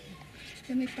 Sok.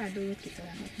 De még pár dolgot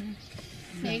kitalálnak, nem?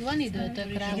 Még van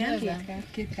időtök rá, bőven?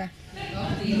 Két kell.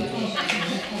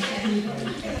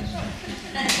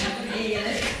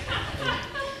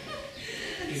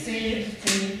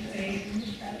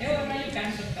 Jó, melyik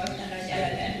szokta aztán a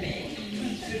gyerek még.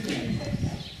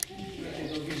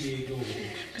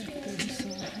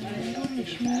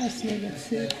 És már lesz még egy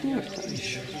szép torta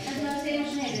is.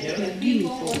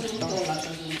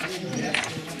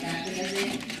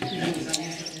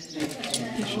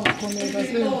 És akkor még az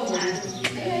önkori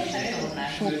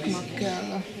soknak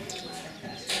kell.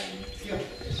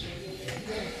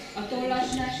 A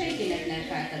tollasnál senkinek nem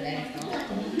fájt a dereka.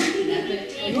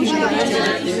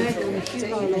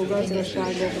 Kiváló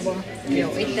gazdaságokban.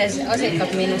 Jó, itt ez azért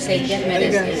kap -1, mert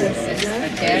ez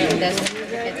kell, de ez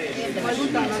majd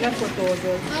utána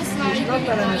lefotózod, és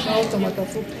napelemes automata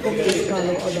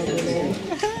konfiszkáló adagoló.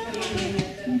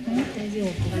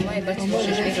 Majd bacillus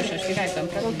és vírusos virágban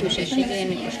praktikus és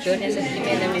higiénikus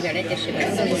környezetvédelem, mivel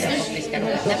egyesével adagolja a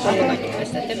konfiszkálódat nem halogatjuk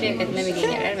össze a többieket, nem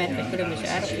igényel elment, hogy különböző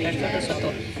árusítást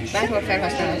hordozható. Bárhol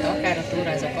felhasználható, akár a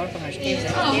túrázók alkalmas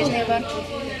képzett kéznél van,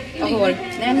 ahol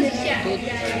nem tud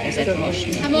kezet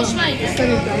mosni. Hát most már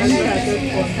Szerintem nem lehet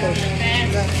 5 pontos,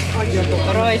 de adjatok.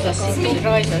 A rajz az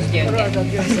gyönge.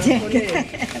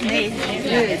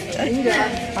 Igen.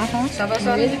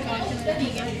 Szavazol?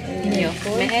 Jó,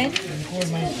 mehet.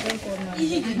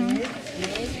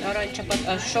 Aranycsapat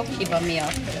a sok hiba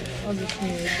miatt. Az is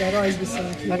még, de a rajz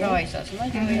viszont jó. A rajz az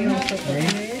nagyon jó.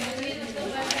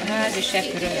 A házi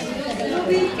seprő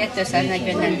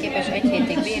 240-en képes, egy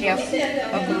hétig bírja,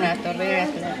 akkumulátor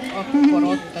véletlen, akkor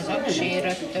ott az aksi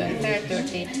rögtön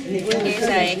feltölti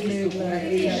kézáig.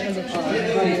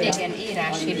 Igen,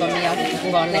 íráshiba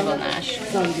miatt van levonás.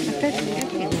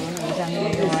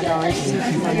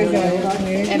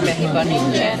 Ebben hiba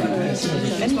nincsen.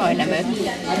 Ez majdnem 5.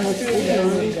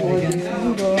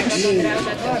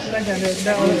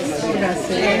 De a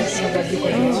szolgászért szabadjuk a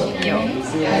jó.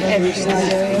 Ez is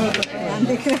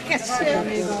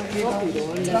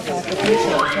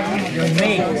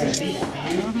még.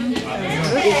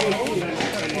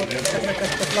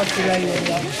 Ezeket csak Laci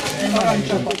leírja.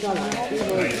 Aranycsapat.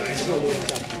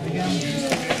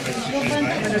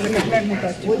 Mert ezeket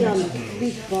megmutatjuk.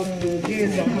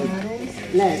 Géza 3.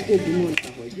 Lehet, többi mondta,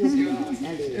 hogy jobbra,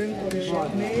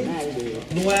 Önkorúsak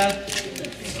 4. Noel.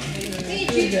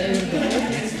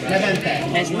 Levente.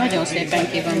 Ez nagyon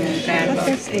szépen ki van munkálva.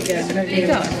 Igen,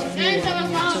 igaz?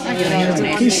 Nagyon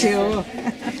jó. Kis jó.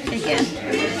 Igen.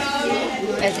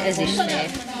 Ez is szép.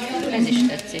 Ez is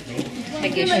tetszik.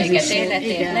 Egészséges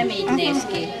életért, nem így néz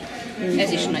ki.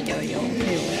 Ez is nagyon jó.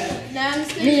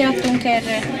 Mi adtunk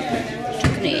erre?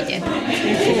 Csak 4-et.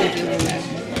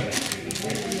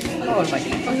 Hol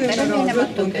vagyunk? De mi nem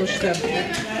adtunk 5-öt.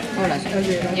 Hol az?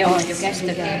 Jó, mondjuk ez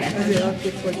tökéletes. Ezért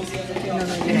adtuk, hogy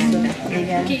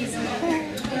igen.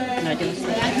 Nagyon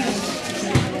szép.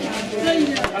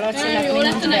 A Lacinak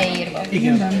nincs beírva.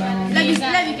 Igen.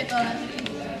 Leviket alá.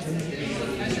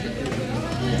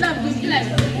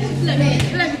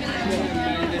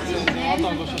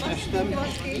 Hatalmas a testem,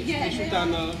 és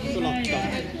utána föladtam.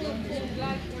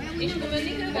 És akkor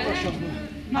menni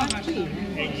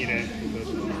Ennyire.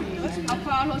 A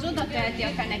falhoz oda teheti a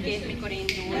fenekét, mikor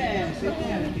indul.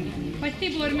 Vagy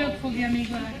Tibor meg fogja még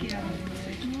valaki el.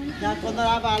 De hát van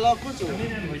rá vállalkozó? Mi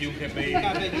nem vagyunk ebbe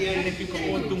inkább egy ilyen lépjük a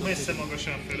pontunk messze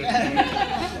magasan fölött.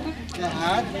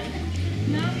 Tehát?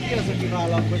 Ki az, aki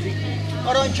vállalkozik?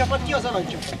 Aranycsapat, ki az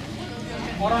aranycsapat?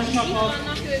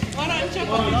 Aranycsapat.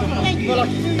 Aranycsapat. Egy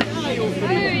valaki. Jó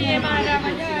Üljél már rá,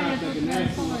 vagy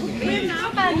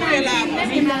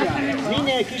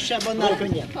minél kisebb, annál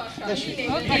könnyebb. Tessék.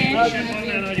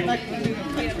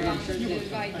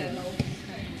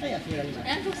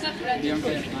 Nem fogsz átfelelni.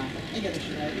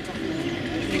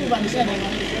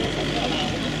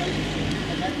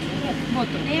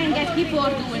 Ne engedd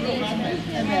kifordulni.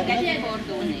 Ne engedd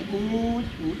kifordulni.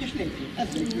 Úgy, és lépjünk. Ez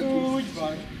úgy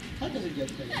van. Hát ez ügyes.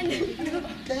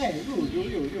 De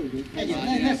úgy.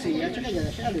 Egyenes, ne széljel, csak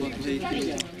egyenes előtt.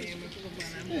 Igen.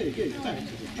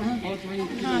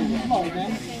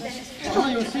 Majdnem.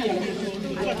 Nagyon szél.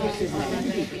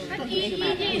 Hát így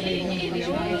én is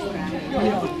vagyok.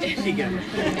 Igen.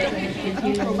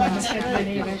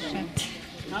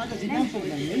 Hát ez így nem fog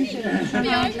lenni. Mi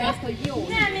az lesz, hogy jó?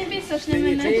 Nem, én biztos nem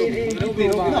mennek. Robi,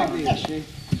 tessék.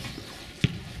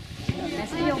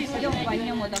 Ezt jobban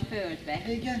nyomod a földbe.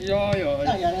 Igen. Jaj.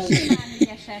 Simán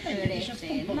ügyesen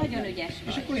föléptél. Nagyon ügyes És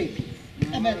vagy. akkor lépjünk.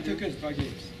 Emeltől közben a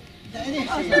gépsz. De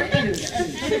előre.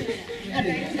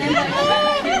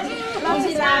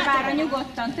 Laci lábára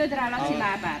nyugodtan, tödd rá Laci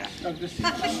lábára.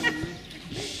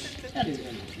 Előre.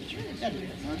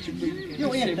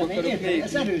 Jó, értem,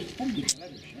 ez erős. Mindig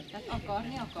erős. Tehát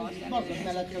akarni akarsz. Magad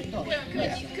mellett kell tartani.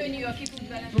 Könnyű, aki tud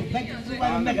vele.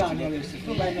 Próbálj megállni először.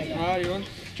 Próbálj megállni. Várjon.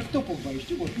 Csak topokba is,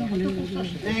 nyugodtan.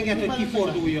 Ne engedd, hogy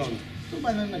kiforduljon.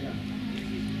 Próbálj meg megállni.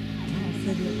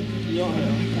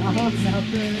 Aha, de ha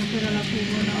pör alapú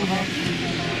volna.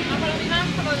 Ha valami nem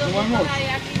haladok,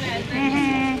 találják ki,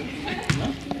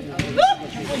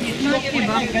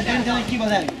 Meg kell dönteni, hogy ki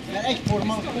van el. Mert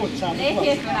egyforma pontszámok van.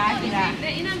 Lépjél fel Ági. de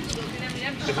én nem tudok,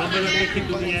 De van belőle egy ki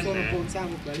tud ilyen.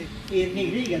 Én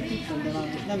még régen tudtam, de már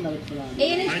most nem merek felállni.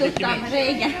 Én is tudtam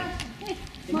régen.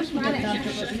 Most már nem. Csak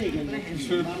az régen.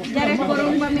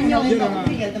 Gyerekkorunkban mi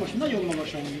nyomtam. Igen, de most nagyon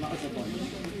magasan az a baj.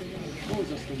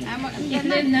 Borzasztó.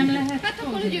 Nem lehet. hát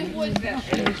akkor ügyünk volt be.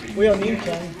 Olyan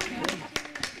nincsen.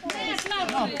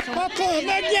 Akkor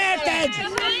megnyerted!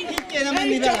 Itt kéne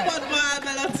menni vele.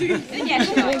 Ügyes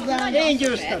vagy. Én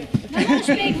győztem. Most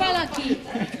még valaki.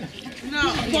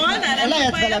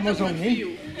 Lehet vele mozogni.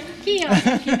 Ki az,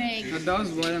 aki még? De az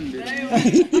baj, nem bír.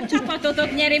 A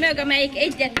csapatotok nyeri meg, amelyik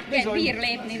egyet bír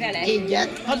lépni vele.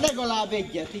 Egyet? Hát legalább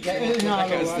egyet, igen.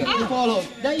 Önállóan. Falon.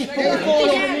 De itt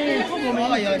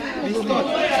fogom. Ajaj, biztos.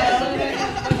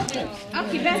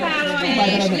 Aki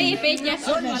bevállalja és lép egyet,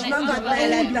 ott van egy magad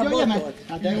mellett a botot.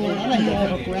 Hát de jól,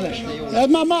 legyen, akkor elesne jól. Ez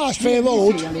már másfél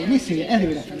volt. Mi szél,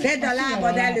 előre. Tedd a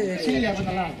lábad előre. Szélje van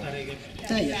a lábad.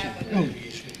 Teljesen. Jó.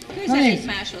 közel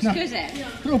egymáshoz, közel.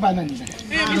 Próbálj menni be.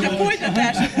 Olyan, mint a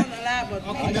folytatások van a lábad.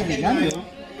 Nem jó.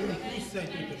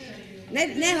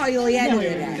 Ne hajolj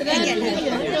előre.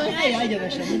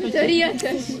 Egyenesen.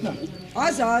 Töriatos.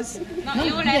 Azaz. Na,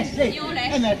 jó lesz, jó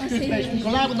lesz. Emelt közben, és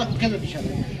mikor lábad, akkor kezed is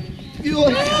elő. Jó.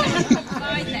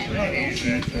 Majdnem.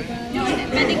 Jó,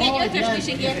 pedig egy ötöst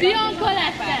is ígért. Bianca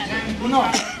lettem. Na.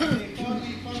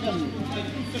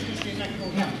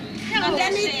 Na de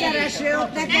mit kereső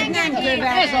ott, neked nem követ.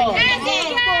 Ez az.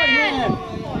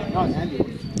 Na nem jó.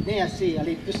 Néha széjjel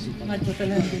lép össze. Nagyot a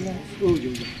lendület.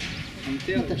 Úgy.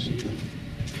 Na tessék.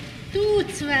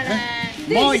 Tudsz vele.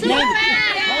 Majdnem.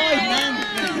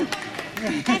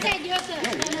 Ez egy ötös,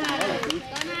 tanár úr.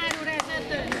 Tanár úr, ez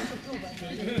ötös.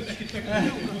 Hát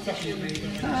jó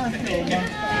van.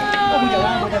 Amúgy a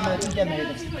lábad emelt, úgy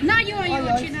emeled. Nagyon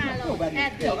jól csinálod.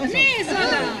 Nézd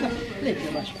oda! Lépj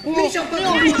a másra. Mi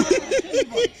csapatom?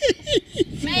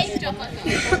 Melyik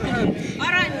csapatom?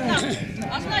 Aranyta.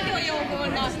 Az nagyon jó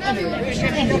volna, azt nem jó.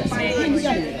 Mindig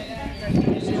előre.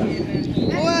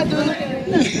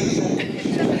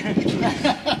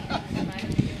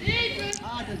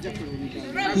 Hát ez gyakorolni kell.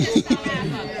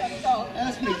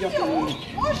 Ezt még gyakorolni.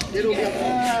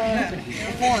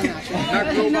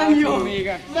 Nem jó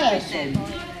még. Persze.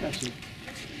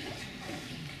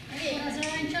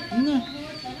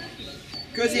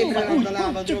 Középre rakd a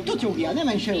lábad. Csak totyogjál, ne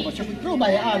menj sehova, csak úgy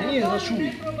próbálj állni, érezd a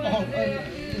súlyt.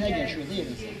 Az egyensúlyt,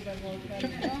 érezd.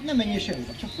 Csak ne menjél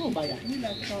sehova, csak próbálj állni. Mi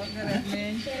lett az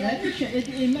eredmény?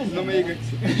 Én mentem. Na még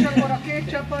egyszer. És akkor a két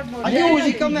csapatból? A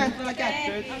Józsika ment a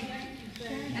kettőt.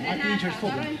 Hát nincs, hogy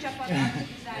fogom.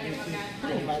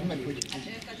 Próbáld meg, hogy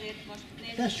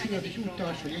tess súlyat és úgy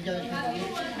tarts, hogy egyenesen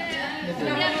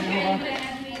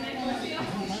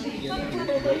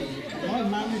majd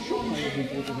már még sokkal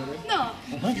jobbunk volt az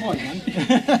előbb. Majdnem.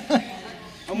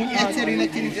 Amúgy egyszerűnek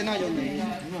tűnik, de nagyon nehéz.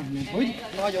 Hogy?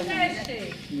 Nagyon nehéz.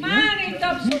 Már itt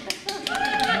abszolút.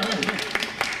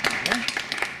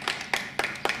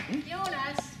 Jó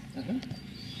lesz.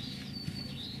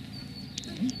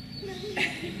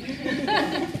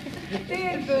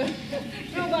 Térből.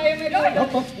 Próbálja meg.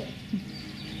 Hopp.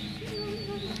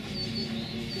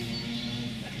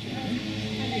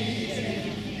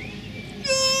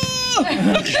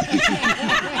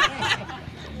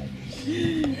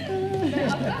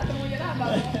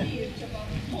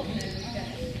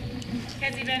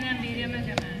 Keziben nem bírja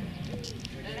megemelni.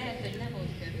 Lehet, hogy nem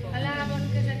volt kell. A lábad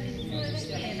között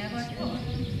kéne, vagy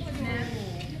nem.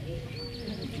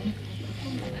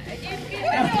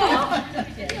 Egyébként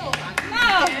jó. Na!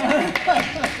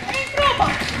 Én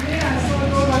próbálom! Néhányszor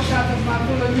olvassátok már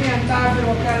föl, hogy milyen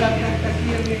tárgyról kellett nektek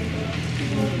írni.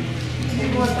 Mi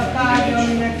volt a tárgy,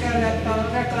 aminek kellett a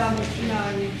reklámot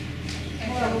csinálni.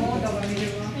 Valahol oda van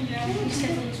írva.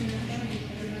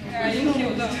 Álljunk ki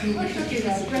oda. Most csak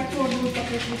ide, megfordultak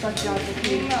és mutatjátok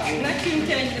így.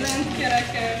 Nekünk egy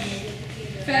rendkerekes,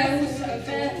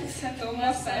 felhúzható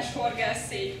masszás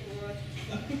horgásszék volt.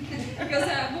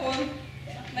 Igazából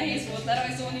nehéz volt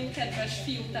lerajzolni, kedves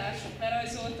fiútársok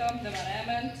lerajzoltam, de már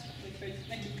elment, úgyhogy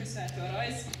nekik köszönhető a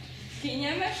rajz.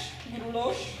 Kényelmes,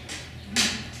 gurulós,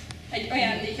 egy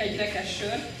ajándék, egy rekes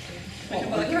sör, hogyha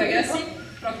valaki megeszik,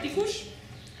 praktikus.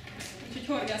 Úgyhogy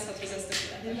horgászhatod ezt a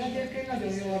követ. Én egyébként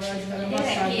nagyon jól rajzolom,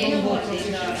 masszát gombócot is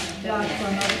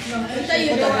látszanak. Te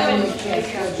írtad el, hogy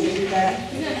de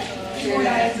jól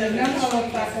ezzel nem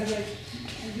hallották, ez egy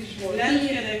is volt.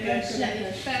 Rendkerekes.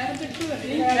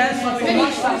 Ez a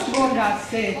masszát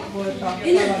horgászszék volt a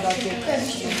feladatuk.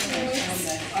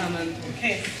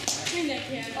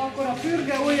 Akkor a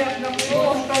fürge ujjaknak jó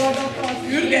feladata az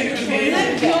fürge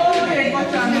ujjak. Jó, még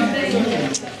bocsánat. Fürge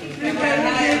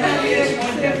ujjak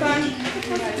szépen.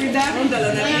 Ide. Mondd el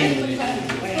a nevét.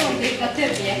 a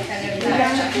többiekkel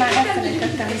Igen, már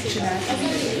elfelejtettem, mit csináltam.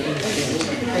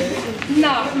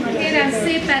 Na, kérem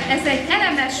szépen, ez egy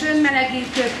elemes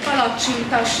önmelegítő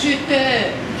palacsinta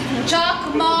sütő.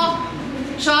 Csak ma,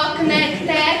 csak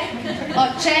nektek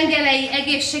a Csengelei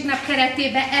Egészségnap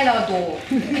keretében eladó.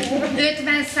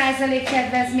 50%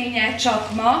 kedvezménnyel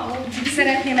csak ma.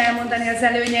 Szeretném elmondani az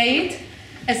előnyeit.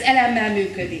 Ez elemmel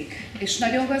működik. És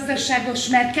nagyon gazdaságos,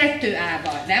 mert 2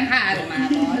 ával, nem 3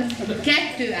 ával,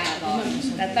 2 ával.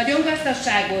 Tehát nagyon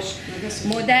gazdaságos,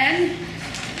 modern.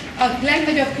 A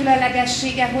legnagyobb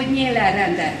különlegessége, hogy nyéllel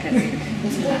rendelkezik.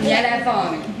 Nyele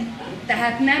van.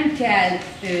 Tehát nem kell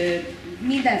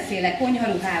mindenféle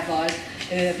konyharuhával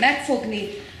megfogni,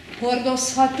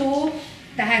 hordozható,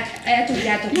 tehát el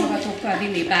tudjátok magatokkal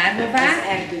vinni bárhová.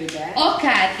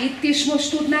 Akár itt is most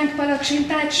tudnánk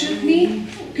palacsintát sütni,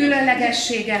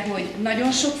 különlegessége, hogy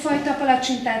nagyon sokfajta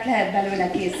palacsintát lehet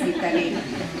belőle készíteni.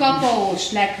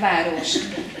 Kakaós, lekváros,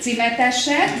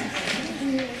 cimeteset,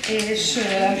 és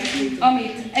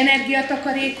amit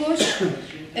energiatakarékos,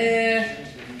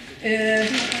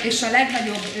 és a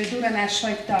legnagyobb duranást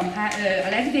hagytam a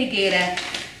legvégére,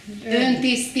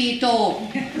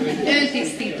 öntisztító,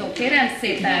 kérem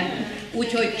szépen,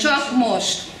 úgyhogy csak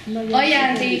most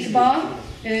ajándékba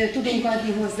tudunk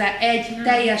adni hozzá egy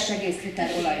teljes egész liter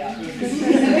olajat.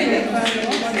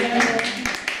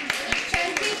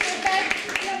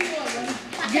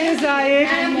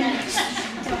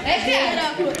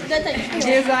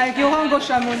 Gézáék, jó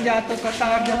hangosan mondjátok a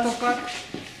tárgyatokat.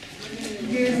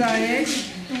 Gézáék.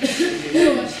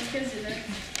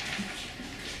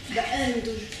 De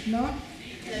elindul. Na?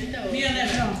 Mi a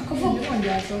neve? Akkor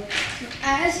mondjátok.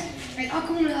 Ez egy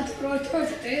akkumulátorról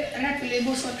tölthető repülő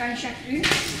boszorkányseprű.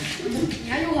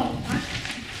 Ja, jó hallották.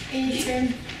 És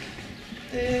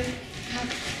hát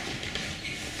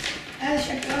ez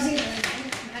seprű azért,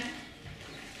 mert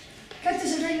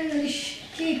 2040-ben is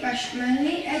képes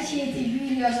menni, egy hétig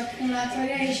bírja az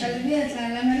akkumulátorja, és ha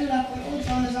véletlenül lemerül, akkor ott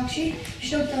van az aksi,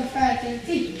 és rögtön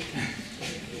feltölti.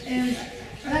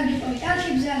 A legjobb, amit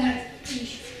elképzelhet, és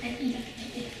ide.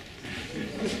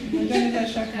 Nagyon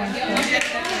ügyesek vagytok.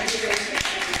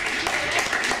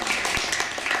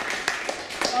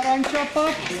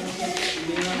 Aranycsapat.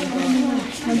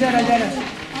 Na gyere.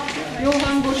 Jó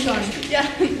hangosan.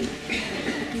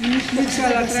 Mit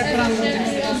kellett reklámozni?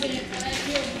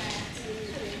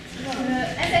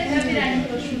 Ezek nem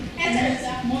irányítós, ez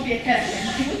mobil keresés.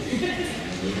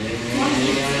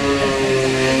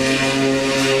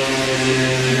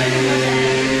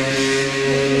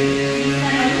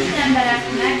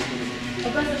 Embereknek a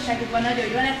gazdaságukban nagyon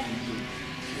jó lett,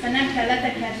 de nem kell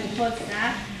letekerni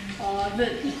hozzá a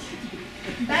vödröt.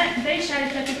 Be is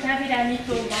állítottuk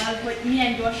távirányítóval, hogy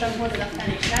milyen gyorsan hozza a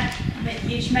felésre,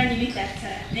 és mennyi litert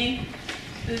szeretnénk.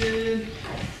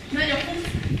 Nagyon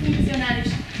funkcionális,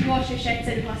 gyors és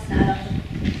egyszerű használat.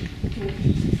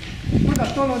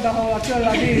 Oda tolod, ahol a töll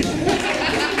a víz.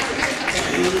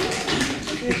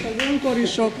 És az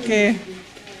önkorisoké.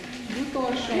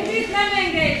 Utolsó. Itt nem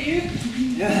engedjük!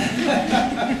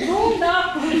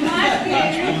 Bunda!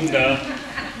 Más kérjük!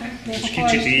 És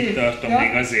kicsit így tartom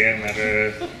még azért, mert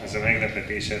az a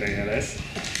meglepetés ereje lesz.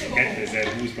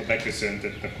 2020-ban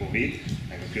beköszöntött a Covid,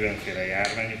 meg a különféle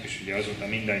járványok, és ugye azóta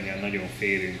mindannyian nagyon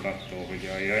félünk attól, hogy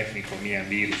jaj, mikor milyen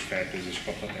vírusfertőzés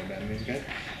kaphat-e bennünket.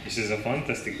 És ez a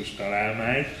fantasztikus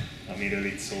találmány, amiről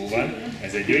itt szó van,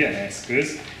 ez egy olyan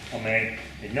eszköz, amely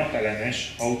egy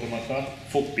napelemes automata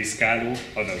fogpiszkáló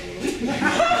adagoló.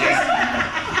 Ugye,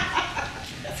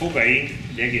 fogaink,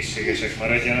 hogy egészségesek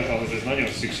maradjanak, ahhoz az nagyon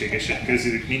szükséges, hogy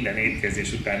közülük minden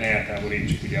étkezés után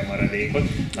eltávolítsuk ugye a maradékot.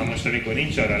 Na most, amikor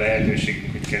nincs arra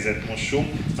lehetőségünk, hogy kezet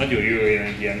mossunk, nagyon jó olyan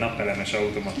egy ilyen napelemes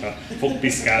automata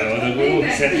fogpiszkáló adagoló,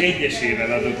 hiszen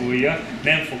egyesével adagolja,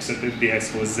 nem fogsz a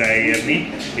többihez hozzáérni,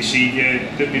 és így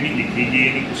a többi mindig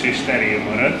higiénikus és steril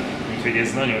marad. Úgyhogy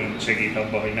ez nagyon segít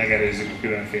abban, hogy megelőzzük a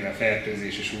különféle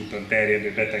fertőzéses úton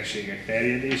terjedő betegségek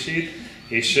terjedését,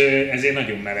 és ezért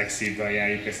nagyon meleg szívvel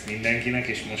ajánljuk ezt mindenkinek,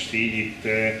 és most így itt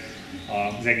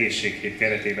az egészséghét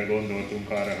keretében gondoltunk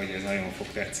arra, hogy ez nagyon fog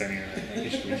tetszeni önöknek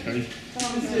is, úgyhogy...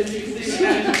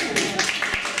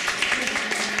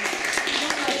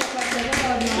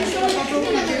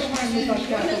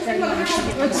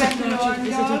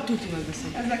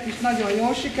 Ezek is nagyon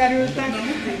jól sikerültek.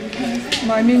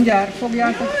 Majd mindjárt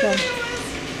fogjátok csak.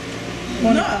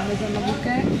 Mondtam ezen a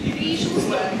buké.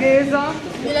 Géza.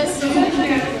 Mi lesz?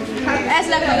 Hát ez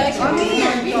lett a legjobb.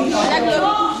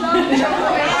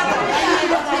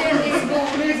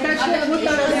 Még tessék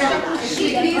mutatni.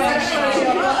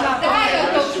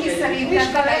 Álljatok ki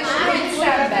szerintem vele, és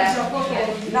szembe.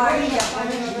 Na, így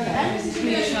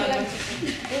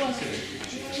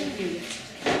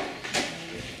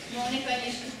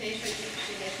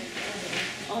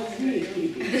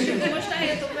és akkor most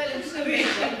álljatok velünk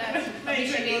szövészben, ami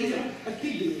segít.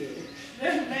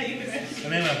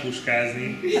 Nem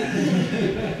elpuskázni.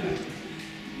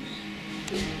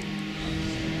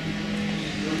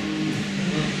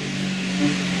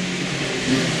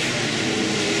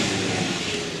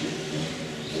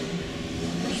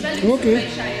 Oké.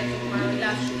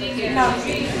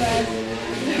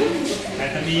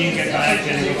 Hát a miénket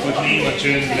látjátok, hogy néma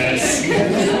csönd lesz.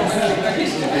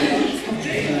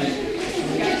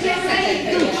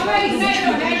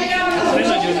 Ez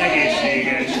nagyon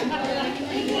egészséges.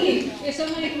 És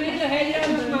amelyik megy a hegyre,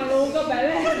 annak már lóga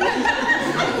bele.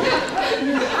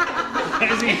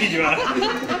 Ez így van.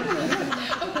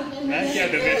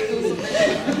 Látjátok ezt?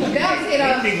 De azért a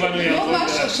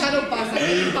lovasos sarokban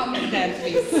ha mindent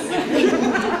visz.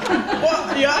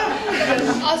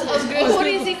 Az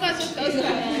görkorizik, az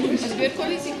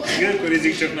görkorizik?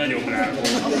 Görkorizik, csak nagyobb rágó.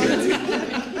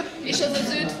 És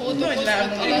az őt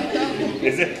fótokoznak alatta?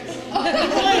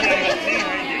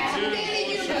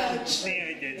 Néha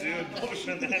egy zöld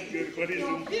borsan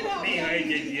átgörkorizunk, néha egy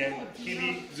ilyen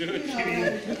kili, zöld kili.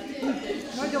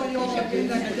 Nagyon jó volt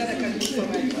mindenki, a gyerekek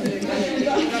visszavetni.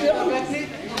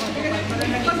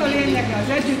 Ennek az a lényege, az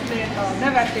együttlét, a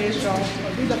nevetés,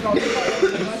 az idegautóval,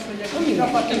 az, hogy a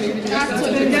csapat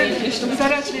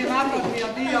szeretném átadni a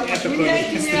díjakat.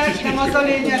 Mindenki nyert, nem az a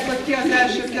lényeg, hogy ki az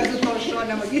első, ki az utolsó,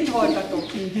 hanem hogy itt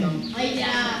voltatok.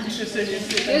 Köszönjük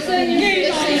szépen!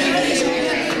 Köszönjük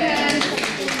szépen!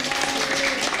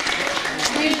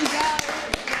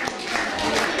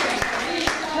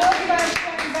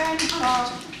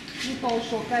 Az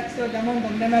utolsó kettő, de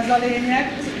mondom, nem ez a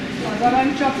lényeg, az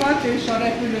aranycsapat és a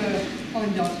repülő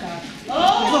angyalkák.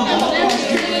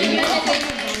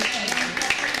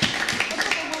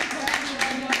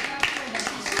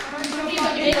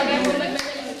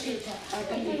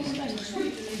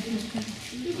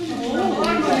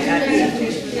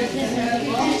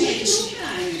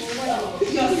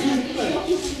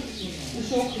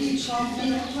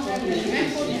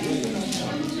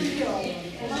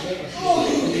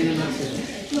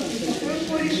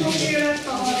 Akkor is oké lett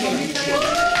a harmadik helyet.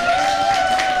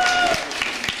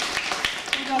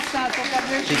 Igazszátok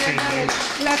egészséggel, és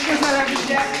legközelebb is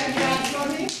gyertek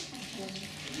játszani.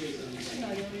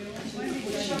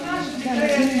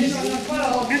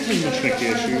 Most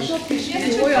megkérsül. A sok kis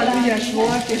idő olyan ügyes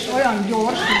volt, és olyan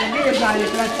gyors, hogy a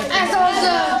Gézáék lettek. Ez az!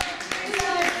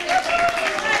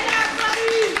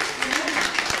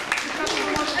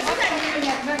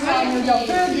 Megvárni, hogy a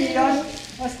fődíjat,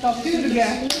 azt a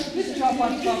Fürge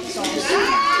csapat kapta.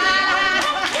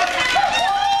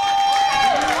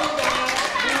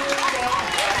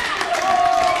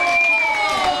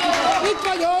 Itt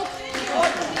vagyok!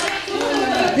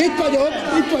 Itt vagyok!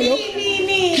 Itt vagyok!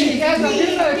 Ez a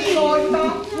gyümölcs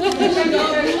torta.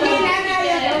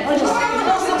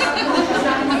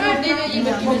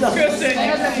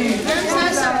 Köszönjük!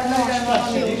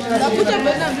 A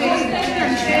kutatban nem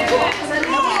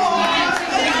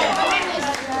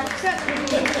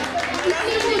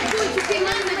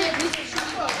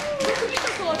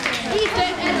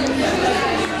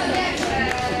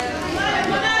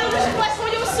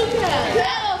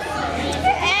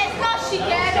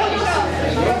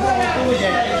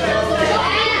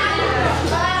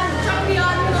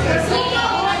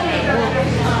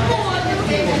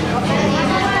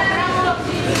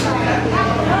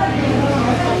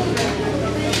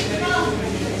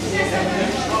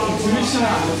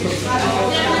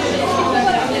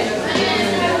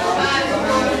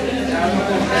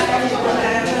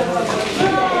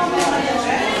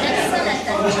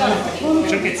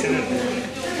Csak egy szeretet.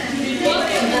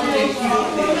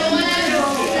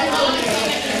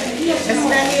 Ezt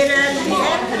nem ér el,